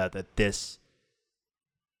idea that this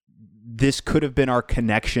could have been our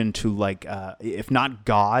connection to, like, if not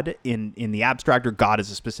God in the abstract, or God as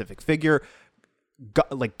a specific figure,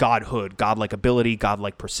 like godhood, godlike ability,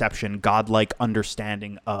 godlike perception, godlike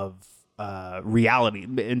understanding of reality,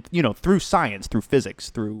 and through science, through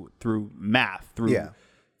physics, through math,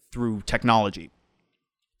 through technology.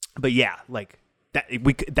 But yeah, like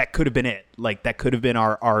that could have been it. Like, that could have been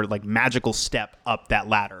our like magical step up that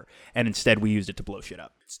ladder, and instead we used it to blow shit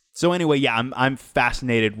up. So anyway, yeah, I'm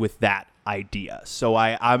fascinated with that idea. So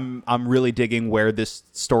I'm really digging where this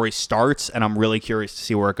story starts, and I'm really curious to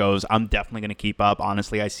see where it goes. I'm definitely going to keep up.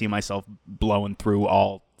 Honestly, I see myself blowing through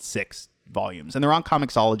all 6 volumes, and they're on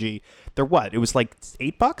Comixology. They're what? It was like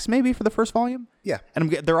 $8 maybe for the first volume. Yeah,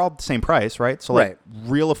 and they're all the same price, right? So like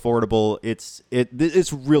real affordable. It's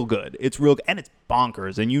real good. It's real, and it's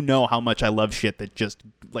bonkers. And you know how much I love shit that just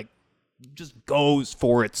goes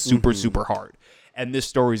for it super hard. And this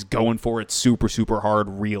story's going for it super hard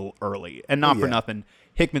real early. And not for nothing,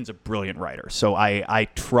 Hickman's a brilliant writer. So I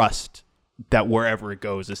trust that wherever it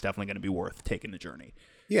goes, it's definitely going to be worth taking the journey.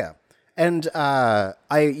 Yeah. And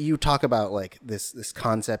you talk about like this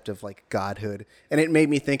concept of like godhood, and it made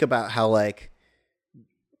me think about how like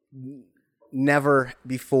never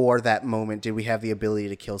before that moment did we have the ability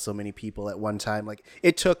to kill so many people at one time. Like,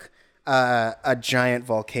 it took a giant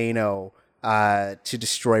volcano to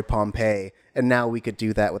destroy Pompeii, and now we could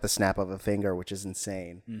do that with a snap of a finger, which is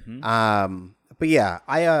insane. But yeah,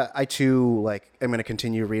 I too like am gonna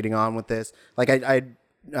continue reading on with this. Like I've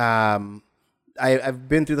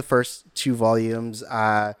been through the first 2 volumes.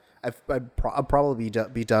 I'll probably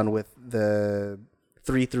be done with the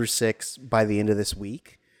 3 through 6 by the end of this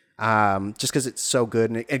week. Just because it's so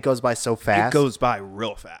good and it goes by so fast. It goes by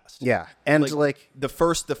real fast. Yeah, and like the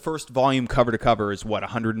first volume cover to cover is what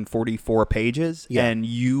 144 pages, and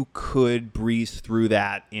you could breeze through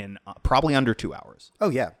that in probably under 2 hours. Oh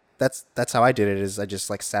yeah, that's how I did it. Is I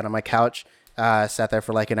just like sat on my couch, sat there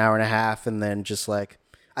for like an hour and a half, and then just like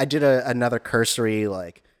I did another cursory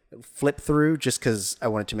like flip through just because I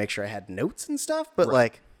wanted to make sure I had notes and stuff. But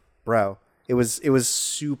like, bro, it was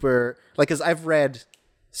super like because I've read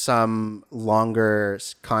some longer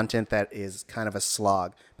content that is kind of a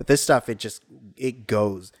slog, but this stuff it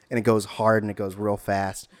goes hard and it goes real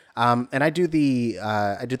fast. And I do the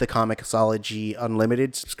Comixology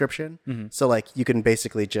Unlimited subscription, so like you can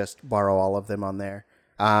basically just borrow all of them on there,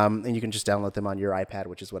 and you can just download them on your iPad,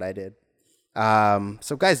 which is what I did.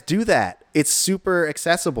 So guys, do that. It's super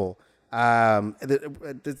accessible.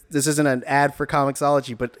 This isn't an ad for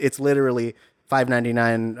Comixology, but it's literally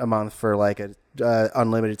 $5.99 a month for like a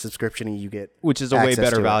unlimited subscription, and you get which is a way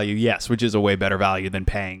better value. Yes, which is a way better value than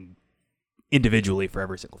paying individually for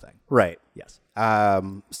every single thing. Right. Yes.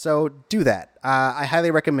 So do that. I highly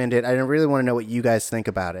recommend it. I really want to know what you guys think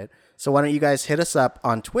about it. So why don't you guys hit us up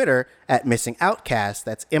on Twitter at Missing Outcast.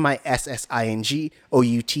 That's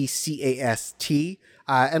MISSINGOUTCAST.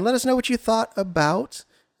 And let us know what you thought about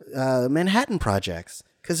Manhattan Projects,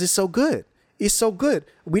 because it's so good. It's so good.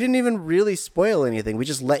 We didn't even really spoil anything. We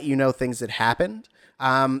just let you know things that happened.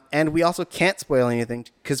 And we also can't spoil anything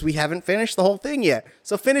because we haven't finished the whole thing yet.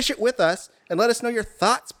 So finish it with us and let us know your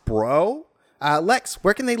thoughts, bro. Lex,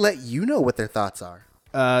 where can they let you know what their thoughts are?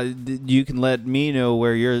 You can let me know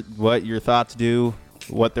what your thoughts do,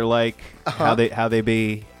 what they're like, how they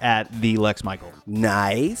be at the Lex Michael.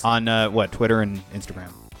 Nice. On Twitter and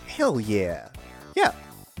Instagram. Hell yeah. Yeah.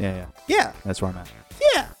 Yeah. That's where I'm at.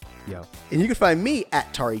 Yeah. Yo. And you can find me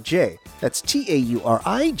at Tari J. That's TAURIJAY.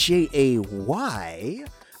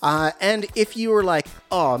 And if you were like,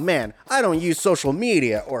 oh man, I don't use social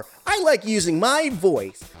media, or I like using my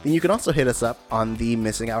voice, then you can also hit us up on the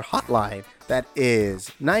Missing Out hotline. That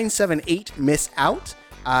is 978-MISS-OUT.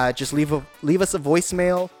 Just leave us a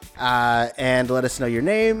voicemail and let us know your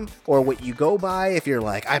name or what you go by. If you're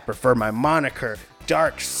like, I prefer my moniker,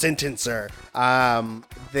 Dark Sentencer,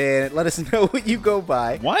 then let us know what you go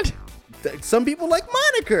by. What? Some people like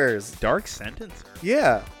monikers. Dark Sentencer?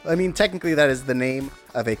 Yeah. I mean, technically that is the name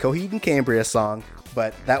of a Coheed and Cambria song,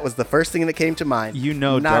 but that was the first thing that came to mind.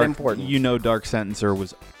 Not important. You know Dark Sentencer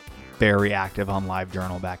was very active on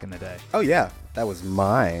LiveJournal back in the day. Oh, yeah. That was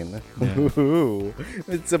mine. Yeah. Ooh,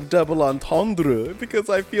 it's a double entendre because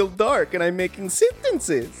I feel dark and I'm making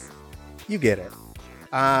sentences. You get it.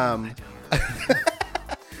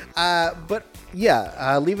 But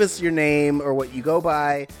yeah, leave us your name or what you go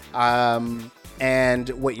by, and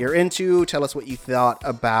what you're into. Tell us what you thought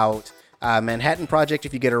about Manhattan Project.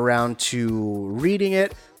 If you get around to reading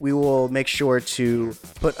it, we will make sure to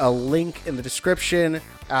put a link in the description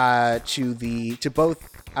to both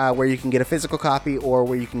where you can get a physical copy or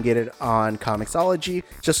where you can get it on Comixology,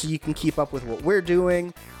 just so you can keep up with what we're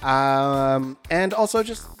doing. And also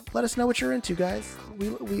just let us know what you're into, guys.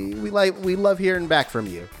 We love hearing back from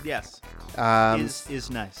you. Yes. Is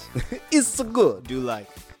nice. Is so good. Do like.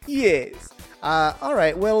 Yes. All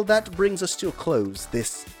right. Well, that brings us to a close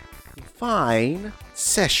this fine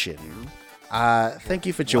session. Thank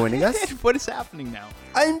you for joining us. What is happening now?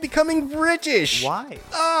 I'm becoming British. Why?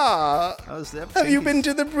 Have you been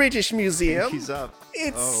to the British Museum? Pinky's up.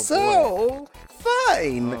 It's so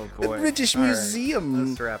fine. Oh, The boy. British All right. Museum.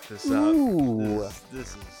 Let's wrap this up. Ooh. This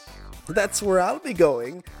is... That's where I'll be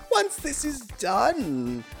going once this is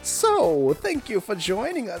done. So, thank you for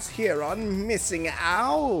joining us here on Missing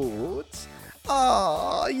Out.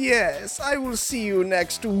 Yes, I will see you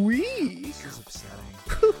next week. This is upsetting.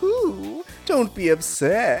 Hoo-hoo. Don't be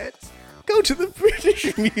upset. Go to the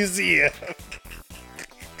British Museum. All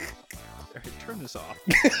right, turn this off.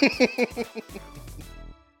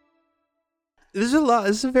 This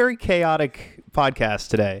is a very chaotic podcast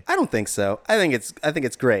today. I don't think so. I think it's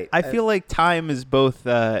great. I feel like time is both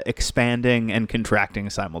expanding and contracting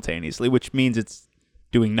simultaneously, which means it's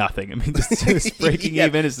doing nothing. I mean, it's breaking Yeah,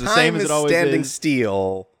 even. It's the time same as it always standing is.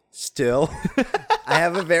 still. I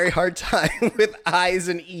have a very hard time with I's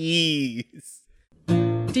and E's.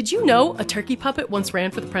 Did you know a turkey puppet once ran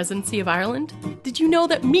for the presidency of Ireland? Did you know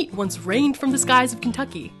that meat once rained from the skies of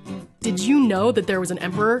Kentucky? Did you know that there was an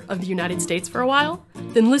emperor of the United States for a while?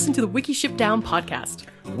 Then listen to the Wikiship Down podcast.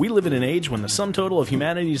 We live in an age when the sum total of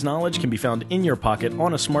humanity's knowledge can be found in your pocket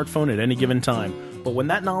on a smartphone at any given time. But when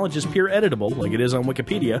that knowledge is peer editable, like it is on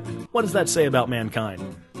Wikipedia, what does that say about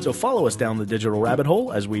mankind? So follow us down the digital rabbit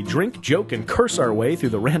hole as we drink, joke, and curse our way through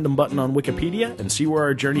the random button on Wikipedia and see where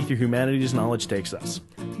our journey through humanity's knowledge takes us.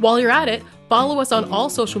 While you're at it, follow us on all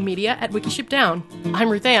social media at Wikiship Down. I'm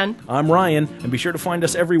Ruth Ann. I'm Ryan, and be sure to find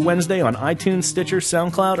us every Wednesday on iTunes, Stitcher,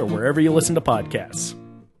 SoundCloud, or wherever you listen to podcasts.